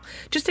trial,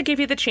 just to give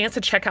you the chance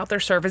to check out their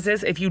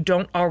services if you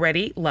don't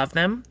already love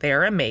them.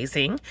 They're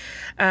amazing.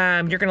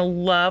 You're going to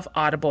love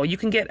Audible. You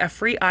can get a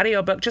free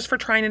audiobook just for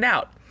trying it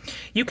out.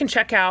 You can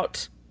check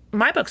out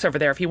my books over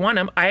there if you want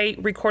them. I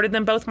recorded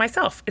them both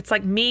myself. It's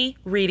like me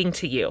reading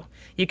to you.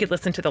 You could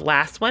listen to the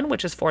last one,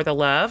 which is For the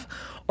Love,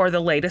 or the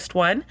latest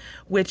one,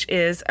 which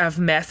is of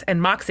Mess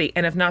and Moxie.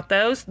 And if not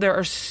those, there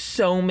are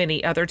so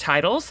many other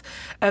titles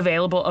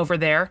available over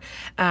there.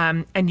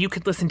 And you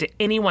could listen to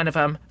any one of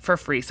them for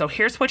free. So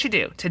here's what you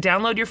do. To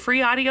download your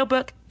free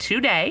audiobook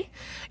today,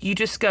 you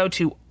just go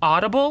to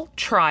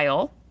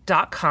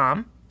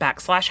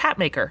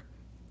audibletrial.com/hatmaker.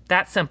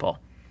 That's simple.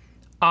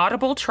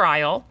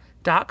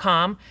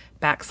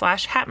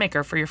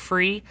 audibletrial.com/hatmaker for your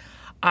free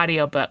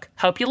audiobook.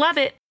 Hope you love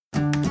it.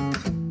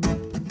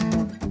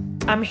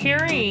 I'm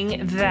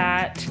hearing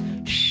that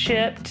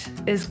Shipt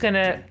is going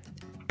to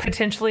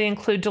potentially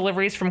include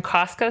deliveries from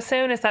Costco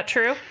soon. Is that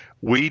true?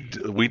 We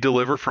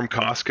deliver from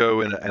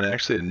Costco and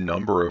actually a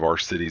number of our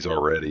cities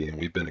already, and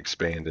we've been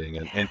expanding,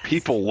 and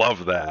people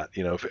love that.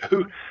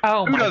 Who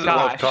doesn't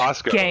love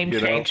Costco? Game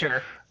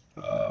changer.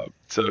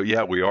 So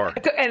yeah, we are.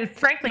 And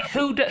frankly,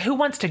 who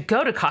wants to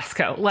go to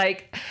Costco?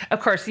 Of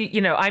course,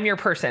 I'm your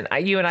person.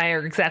 You and I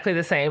are exactly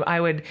the same. I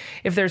would,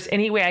 if there's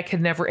any way I could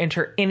never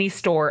enter any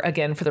store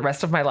again for the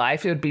rest of my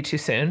life, it would be too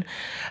soon.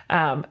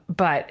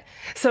 But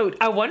so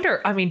I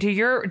wonder, do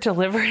your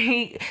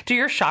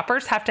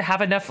shoppers have to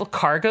have enough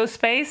cargo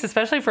space,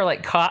 especially for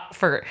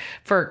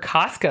for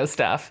Costco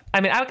stuff?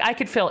 I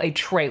could fill a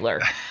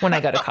trailer when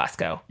I go to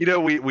Costco.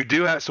 We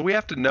do have, so we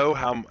have to know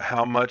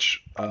how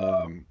much,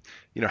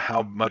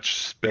 how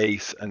much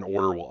space an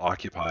order will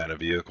occupy in a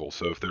vehicle.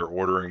 So if they're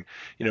ordering,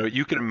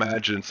 you can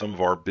imagine some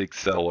of our big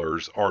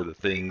sellers are the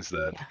things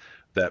that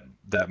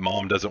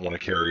mom doesn't want to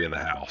carry in the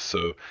house.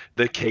 So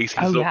the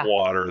cases of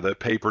water, the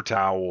paper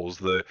towels,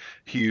 the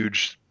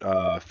huge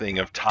thing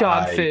of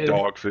Tide,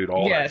 dog food,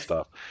 all that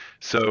stuff.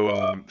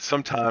 So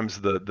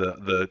sometimes the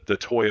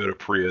Toyota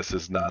Prius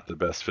is not the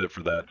best fit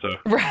for that. So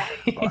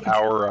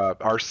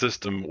our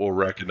system will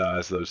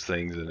recognize those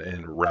things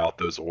and route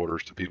those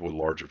orders to people with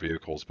larger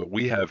vehicles. But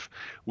we have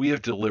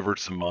delivered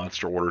some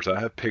monster orders. I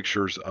have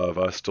pictures of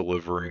us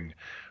delivering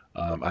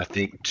I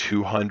think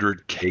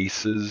 200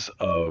 cases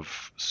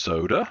of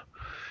soda.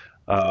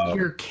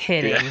 You're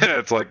kidding. Yeah,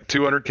 it's like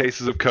 200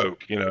 cases of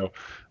Coke,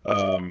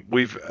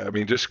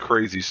 just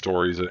crazy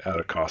stories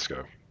out of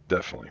Costco.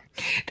 Definitely.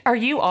 Are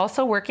you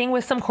also working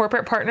with some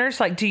corporate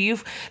partners? Do you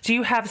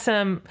have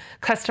some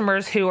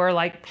customers who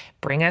are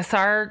bring us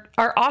our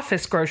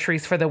office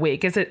groceries for the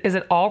week? Is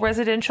it all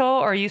residential,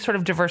 or are you sort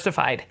of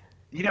diversified?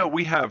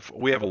 We have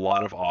a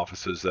lot of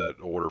offices that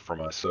order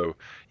from us. So,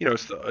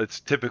 it's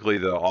typically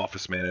the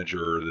office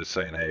manager that's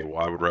saying, "Hey, well,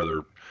 I would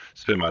rather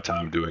spend my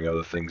time doing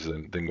other things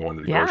than going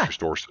to the Yeah. grocery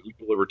store." So we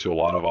deliver to a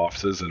lot of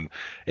offices, and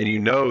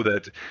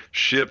that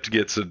Shipt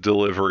gets a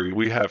delivery.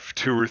 We have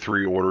 2 or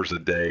 3 orders a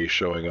day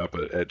showing up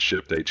at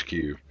Shipt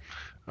HQ.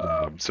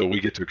 So we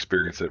get to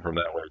experience it from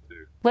that way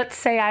too. Let's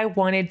say I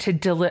wanted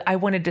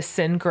to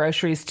send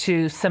groceries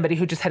to somebody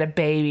who just had a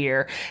baby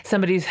or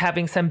somebody who's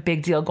having some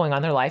big deal going on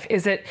in their life.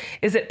 Is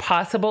it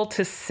possible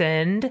to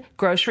send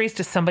groceries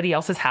to somebody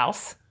else's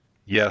house?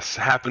 Yes,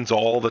 happens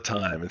all the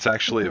time. It's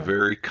actually a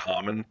very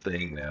common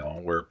thing now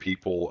where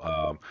people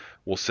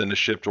will send a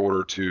shipped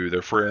order to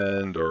their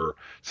friend or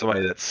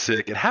somebody that's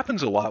sick. It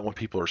happens a lot when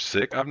people are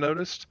sick, I've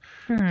noticed.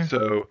 Hmm.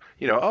 So,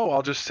 oh,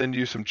 I'll just send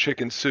you some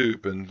chicken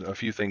soup and a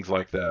few things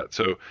like that.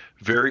 So,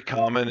 very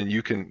common, and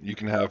you can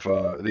have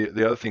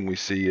the other thing we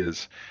see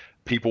is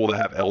people that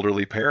have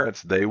elderly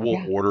parents, they will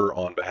Yeah. order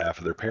on behalf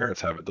of their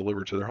parents, have it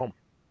delivered to their home.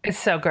 It's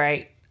so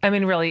great. I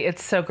mean, really,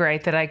 it's so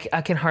great that I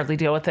can hardly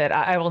deal with it.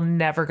 I will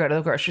never go to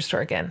the grocery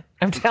store again.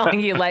 I'm telling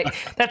you, like,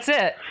 that's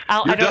it.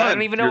 I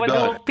don't even know You're what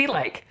done. it'll be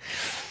like.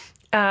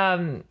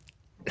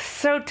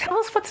 So tell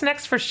us what's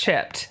next for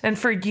Shipt and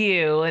for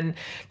you and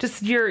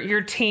just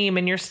your team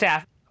and your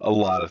staff. A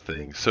lot of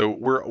things. So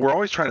we're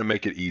always trying to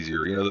make it easier.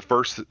 The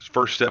first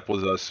step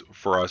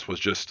for us was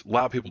just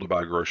allow people to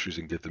buy groceries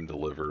and get them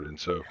delivered. And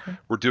so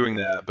we're doing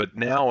that. But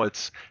now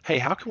it's, hey,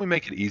 how can we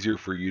make it easier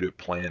for you to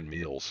plan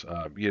meals?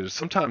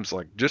 Sometimes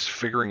like just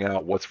figuring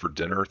out what's for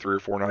dinner 3 or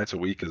 4 nights a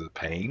week is a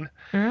pain.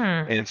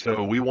 And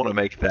so we want to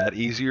make that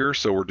easier.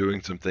 So we're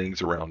doing some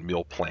things around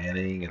meal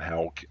planning and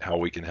how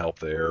we can help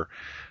there.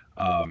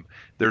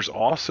 There's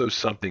also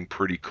something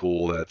pretty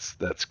cool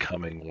that's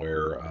coming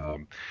where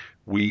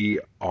we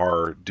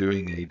are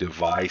doing a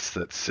device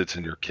that sits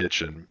in your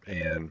kitchen,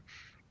 and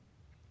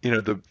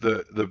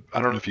the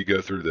I don't know if you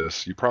go through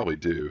this, you probably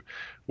do.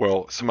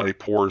 Well, somebody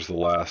pours the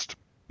last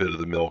bit of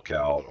the milk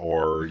out,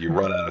 or you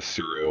run out of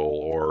cereal,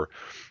 or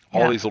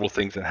all Yeah. these little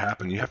things that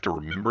happen. You have to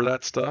remember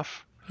that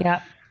stuff.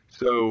 Yeah.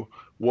 So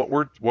what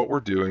we're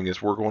doing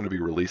is we're going to be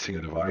releasing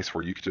a device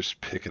where you can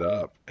just pick it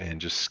up and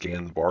just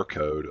scan the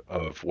barcode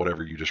of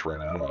whatever you just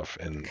ran out of,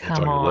 and it's Come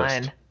on your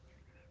on. list.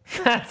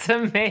 That's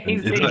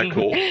amazing. Isn't that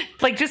cool?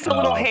 Like just a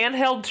little Uh,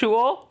 handheld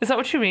tool. Is that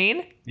what you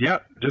mean? Yeah,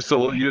 you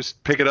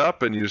just pick it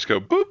up and you just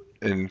go boop,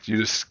 and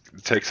it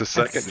takes a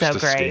second That's just so to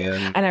great.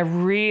 scan. And I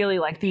really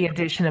like the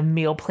addition of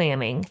meal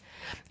planning.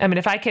 I mean,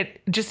 if I could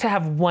just to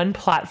have one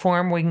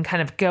platform where you can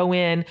kind of go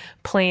in,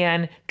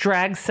 plan,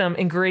 drag some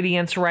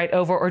ingredients right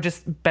over, or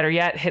just better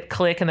yet, hit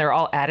click and they're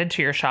all added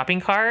to your shopping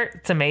cart.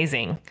 It's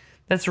amazing.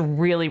 That's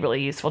really,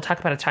 really useful. Talk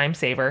about a time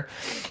saver.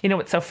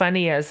 What's so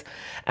funny is,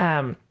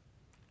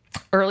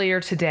 earlier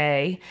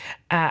today,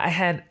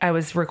 I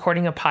was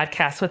recording a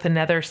podcast with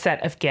another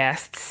set of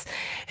guests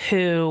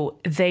who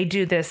they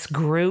do this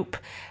group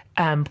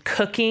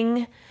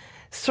cooking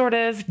sort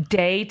of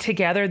day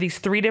together. These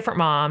 3 different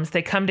moms,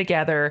 they come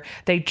together,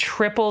 they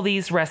triple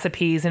these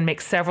recipes and make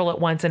several at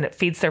once, and it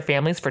feeds their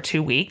families for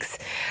 2 weeks.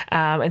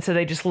 And so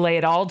they just lay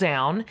it all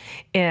down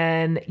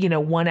in,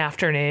 one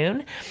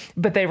afternoon.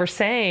 But they were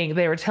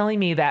telling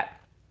me that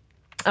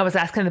I was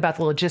asking about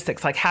the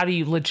logistics, like how do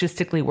you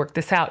logistically work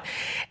this out?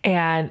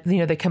 And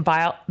they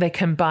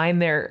combine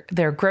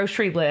their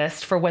grocery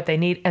list for what they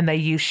need, and they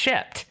use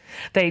Shipt.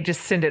 They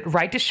just send it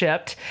right to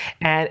Shipt,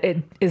 and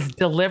it is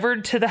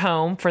delivered to the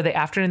home for the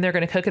afternoon. They're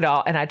going to cook it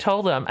all. And I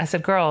told them, I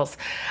said, girls,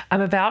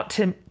 I'm about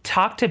to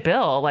talk to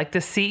Bill, like the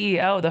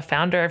CEO, the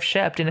founder of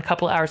Shipt, in a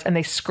couple of hours, and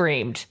they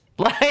screamed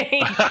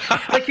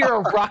like you're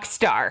a rock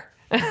star.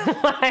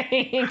 like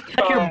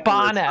you're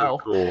Bono. That's so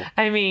cool.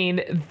 I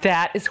mean,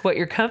 that is what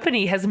your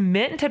company has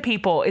meant to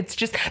people. It's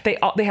just they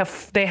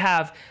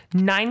have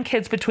 9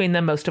 kids between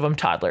them, most of them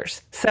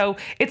toddlers. So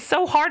it's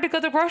so hard to go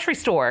to the grocery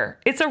store.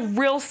 It's a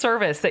real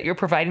service that you're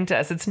providing to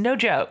us. It's no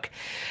joke.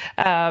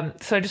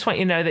 So I just want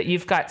you to know that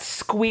you've got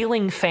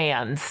squealing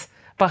fans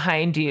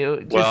behind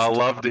you. Well, I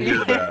love to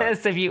hear that.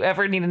 Yes, if you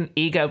ever need an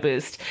ego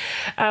boost.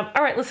 All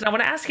right, listen, I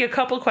want to ask you a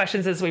couple of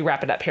questions as we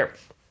wrap it up here.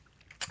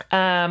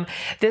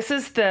 This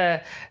is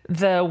the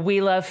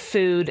We Love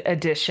Food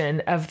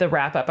edition of the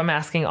wrap up. I'm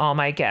asking all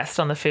my guests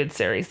on the food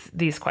series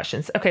these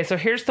questions. Okay, so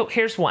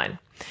here's one.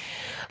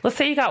 Let's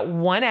say you got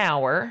 1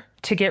 hour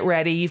to get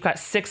ready. You've got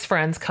 6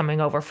 friends coming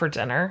over for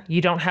dinner.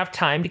 You don't have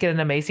time to get an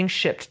amazing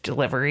Shipt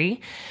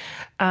delivery.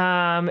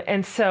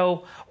 And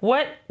so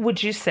what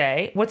would you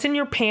say? What's in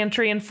your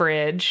pantry and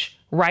fridge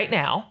right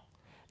now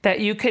that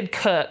you could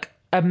cook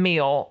a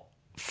meal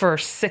for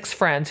 6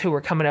 friends who were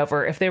coming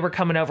over if they were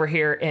coming over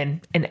here in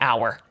an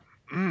hour?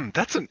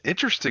 That's an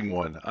interesting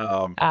one.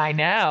 I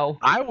know.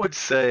 I would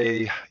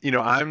say,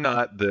 I am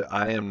not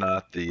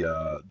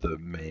the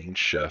main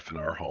chef in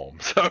our home,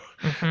 so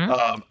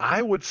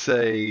I would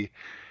say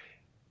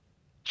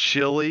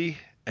chili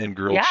and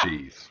grilled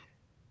cheese.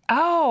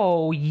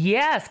 Oh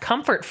yes,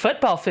 comfort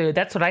football food.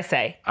 That's what I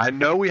say. I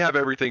know we have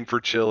everything for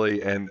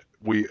chili, and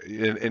we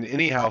in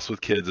any house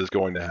with kids is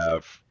going to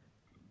have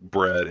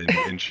bread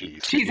and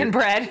cheese. Cheese and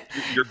bread.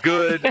 You're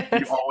good.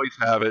 You always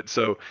have it.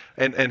 So,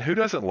 and who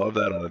doesn't love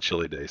that on a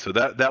chilly day? So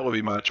that would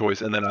be my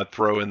choice. And then I'd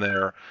throw in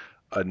there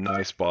a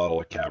nice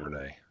bottle of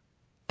Cabernet.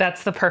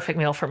 That's the perfect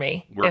meal for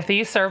me. If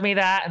you served me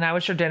that and I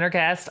was your dinner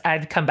guest,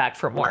 I'd come back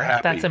for more.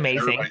 That's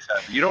amazing.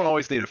 You don't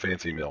always need a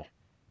fancy meal.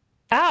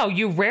 Oh,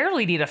 you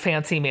rarely need a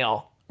fancy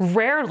meal.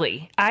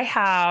 Rarely. I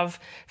have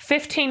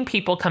 15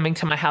 people coming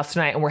to my house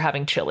tonight and we're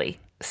having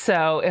chili.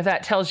 So if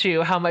that tells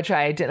you how much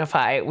I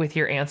identify with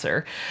your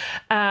answer.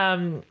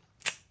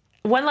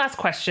 One last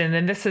question,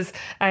 and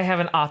I have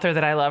an author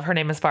that I love. Her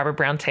name is Barbara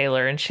Brown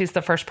Taylor, and she's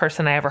the first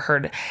person I ever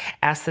heard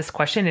ask this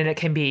question, and it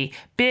can be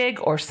big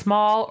or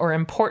small or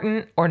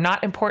important or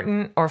not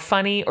important or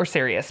funny or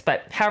serious,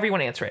 but however you want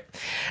to answer it.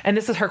 And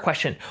this is her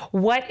question.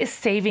 What is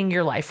saving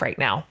your life right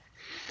now?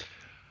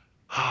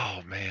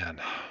 Oh, man.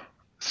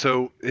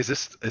 So is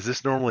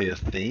this normally a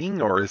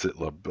thing, or is it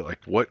like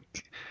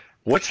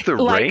what's the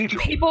range?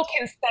 People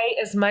can say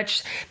as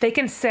much. They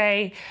can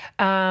say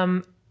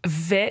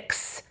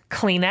Vicks,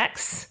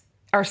 Kleenex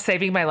are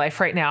saving my life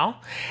right now.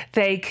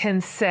 They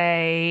can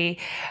say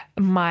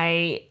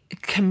my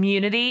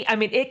community. I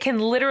mean, it can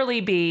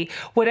literally be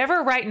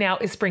whatever right now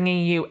is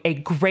bringing you a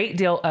great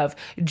deal of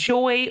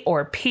joy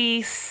or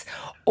peace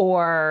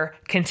or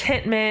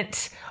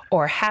contentment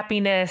or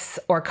happiness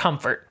or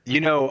comfort.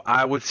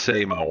 I would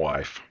say my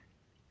wife.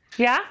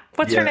 Yeah?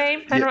 What's her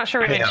name? I'm not sure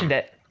we mentioned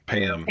it.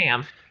 Pam.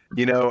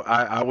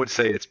 I would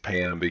say it's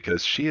Pam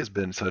because she has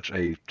been such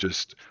a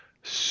just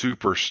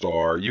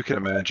superstar. You can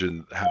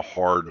imagine how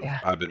hard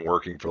I've been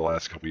working for the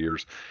last couple of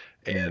years.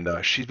 And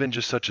she's been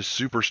just such a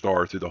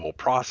superstar through the whole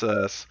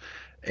process.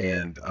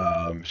 And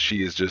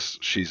she's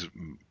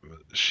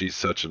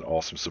such an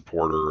awesome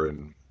supporter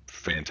and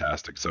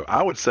fantastic. So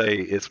I would say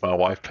it's my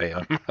wife,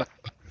 Pam.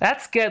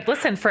 That's good.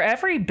 Listen, for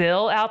every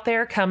Bill out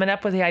there coming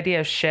up with the idea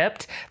of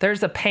Shipt,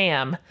 there's a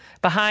Pam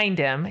behind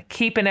him,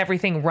 keeping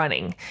everything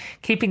running,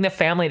 keeping the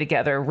family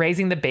together,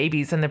 raising the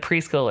babies and the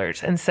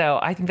preschoolers. And so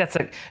I think that's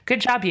a good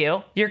job,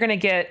 you. You're going to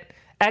get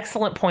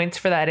excellent points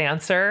for that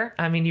answer.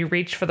 I mean, you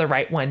reached for the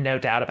right one, no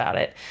doubt about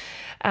it.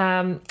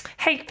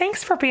 Hey,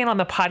 thanks for being on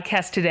the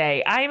podcast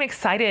today. I am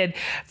excited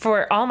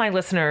for all my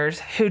listeners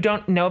who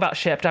don't know about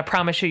Shipt. I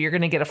promise you're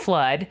going to get a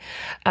flood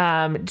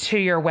to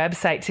your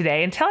website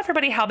today, and tell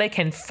everybody how they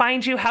can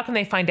find you. How can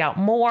they find out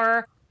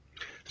more?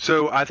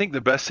 So I think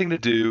the best thing to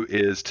do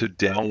is to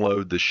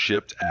download the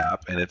Shipt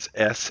app, and it's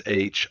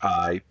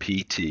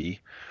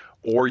SHIPT,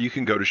 or you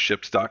can go to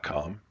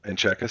shipt.com and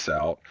check us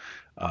out.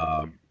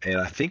 And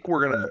I think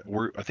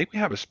I think we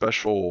have a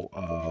special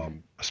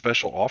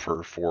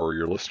offer for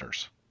your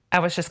listeners. I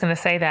was just going to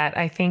say that.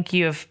 I think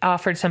you've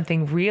offered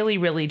something really,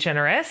 really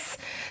generous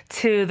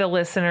to the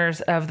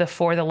listeners of the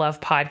For the Love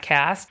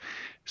podcast.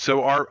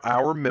 So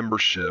our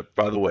membership,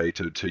 by the way,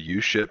 to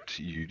use Shipt,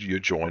 you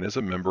join as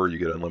a member, you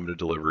get unlimited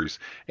deliveries,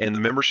 and the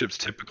membership's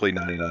typically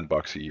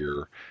 $99 a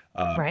year.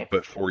 Right.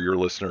 But for your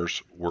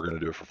listeners, we're going to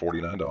do it for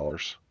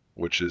 $49.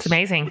 Which is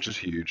amazing, which is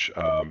huge.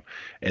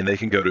 And they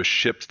can go to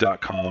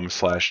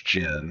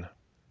shipt.com/Jen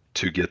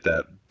to get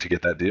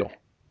that deal.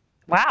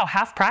 Wow,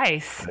 half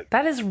price.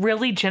 That is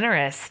really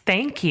generous.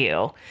 Thank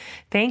you.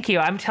 Thank you.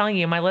 I'm telling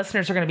you, my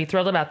listeners are going to be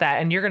thrilled about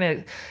that. And you're going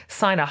to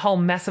sign a whole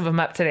mess of them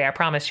up today, I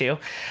promise you.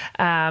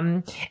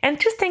 And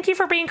just thank you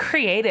for being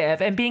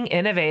creative and being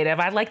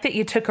innovative. I like that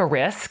you took a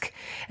risk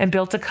and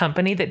built a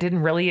company that didn't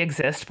really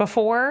exist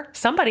before.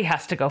 Somebody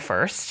has to go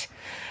first.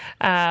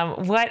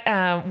 What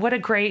a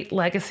great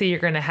legacy you're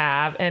going to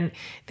have. And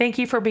thank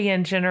you for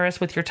being generous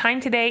with your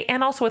time today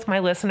and also with my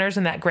listeners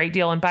and that great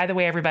deal. And by the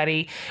way,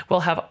 everybody,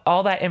 we'll have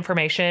all that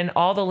information,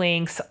 all the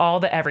links,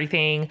 all the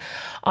everything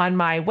on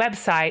my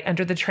website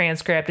under the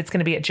transcript. It's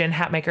going to be at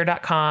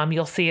jenhatmaker.com.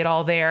 You'll see it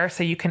all there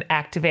so you can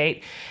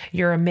activate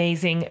your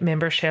amazing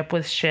membership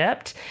with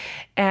Shipt.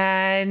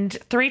 And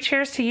 3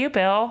 cheers to you,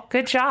 Bill.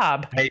 Good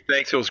job. Hey,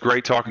 thanks. It was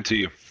great talking to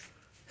you.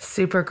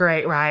 Super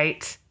great,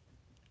 right?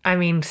 I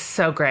mean,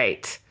 so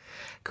great.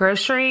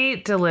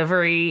 Grocery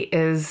delivery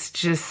is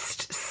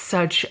just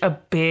such a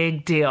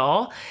big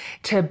deal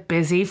to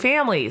busy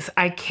families.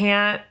 I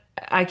cannot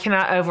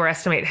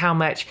overestimate how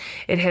much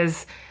it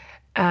has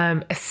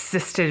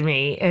assisted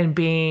me in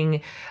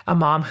being a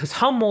mom who's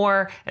home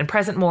more and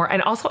present more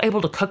and also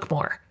able to cook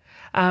more.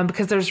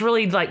 Because there's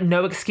really like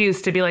no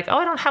excuse to be like, oh,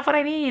 I don't have what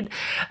I need.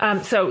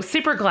 So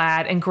super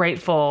glad and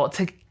grateful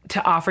to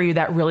offer you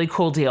that really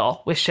cool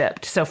deal with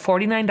Shipt. So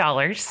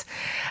 $49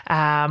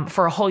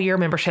 for a whole year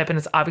membership, and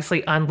it's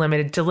obviously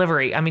unlimited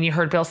delivery. I mean, you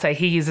heard Bill say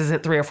he uses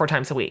it 3 or 4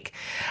 times a week.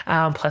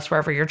 Plus,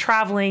 wherever you're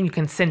traveling, you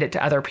can send it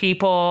to other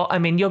people. I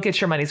mean, you'll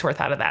get your money's worth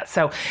out of that.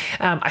 So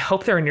I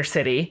hope they're in your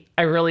city.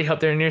 I really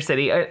hope they're in your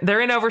city. They're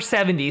in over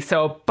 70,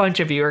 so a bunch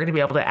of you are going to be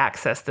able to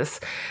access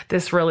this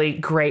really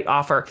great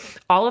offer.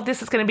 All of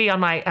this is going to be on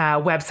my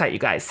website, you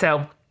guys.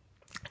 So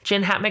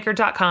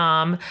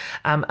jenhatmaker.com.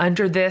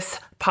 Under this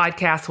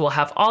podcast, we'll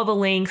have all the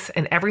links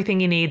and everything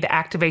you need, the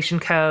activation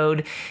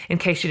code, in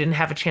case you didn't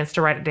have a chance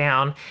to write it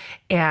down.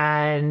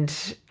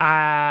 And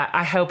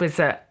I hope it's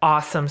an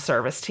awesome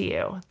service to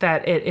you,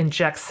 that it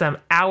injects some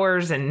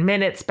hours and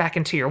minutes back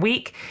into your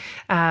week,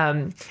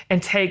 and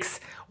takes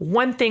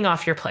one thing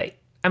off your plate.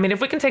 I mean,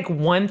 if we can take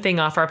one thing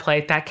off our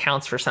plate, that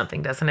counts for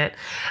something, doesn't it?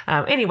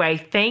 Anyway,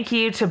 thank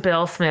you to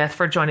Bill Smith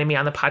for joining me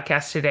on the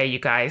podcast today, you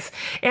guys.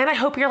 And I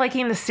hope you're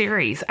liking the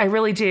series. I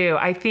really do.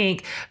 I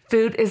think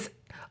food is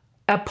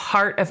a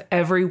part of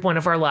every one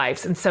of our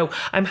lives. And so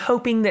I'm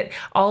hoping that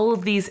all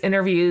of these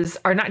interviews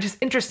are not just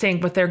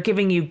interesting, but they're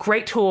giving you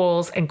great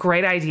tools and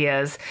great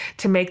ideas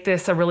to make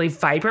this a really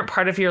vibrant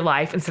part of your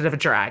life instead of a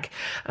drag.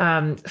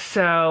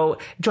 So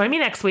join me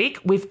next week.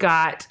 We've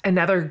got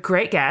another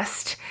great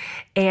guest.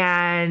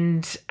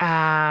 And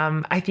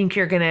I think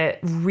you're going to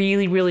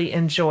really, really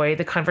enjoy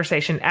the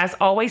conversation. As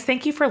always,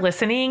 thank you for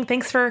listening.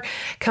 Thanks for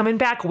coming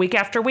back week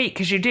after week,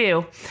 because you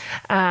do.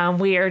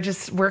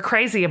 We're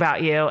crazy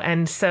about you,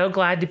 and so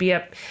glad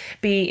to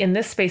be in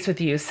this space with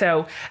you.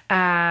 So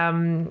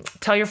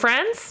tell your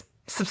friends,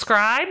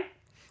 subscribe,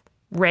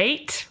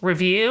 rate,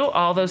 review,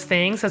 all those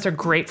things. Those are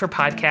great for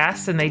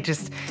podcasts, and they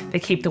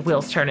keep the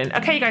wheels turning.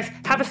 Okay, you guys,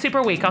 have a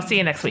super week. I'll see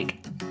you next week.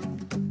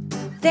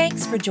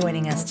 Thanks for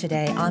joining us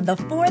today on the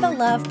For the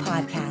Love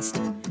podcast.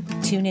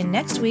 Tune in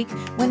next week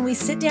when we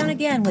sit down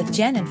again with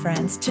Jen and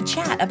friends to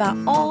chat about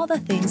all the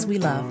things we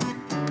love.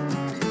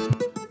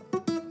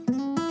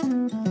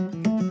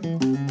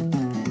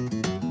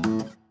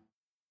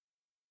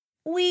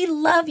 We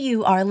love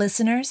you, our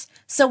listeners,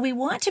 so we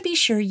want to be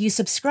sure you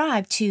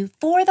subscribe to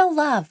For the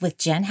Love with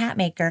Jen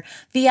Hatmaker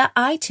via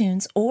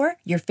iTunes or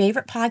your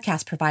favorite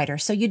podcast provider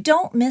so you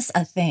don't miss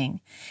a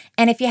thing.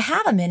 And if you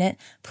have a minute,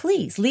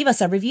 please leave us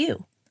a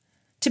review.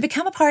 To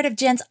become a part of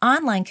Jen's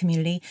online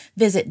community,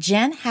 visit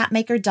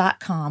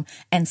jenhatmaker.com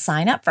and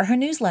sign up for her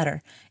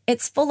newsletter.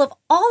 It's full of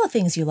all the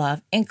things you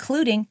love,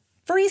 including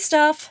free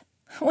stuff.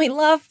 We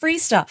love free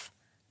stuff.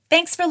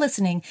 Thanks for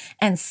listening,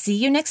 and see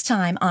you next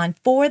time on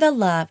For the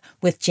Love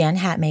with Jen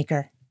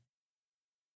Hatmaker.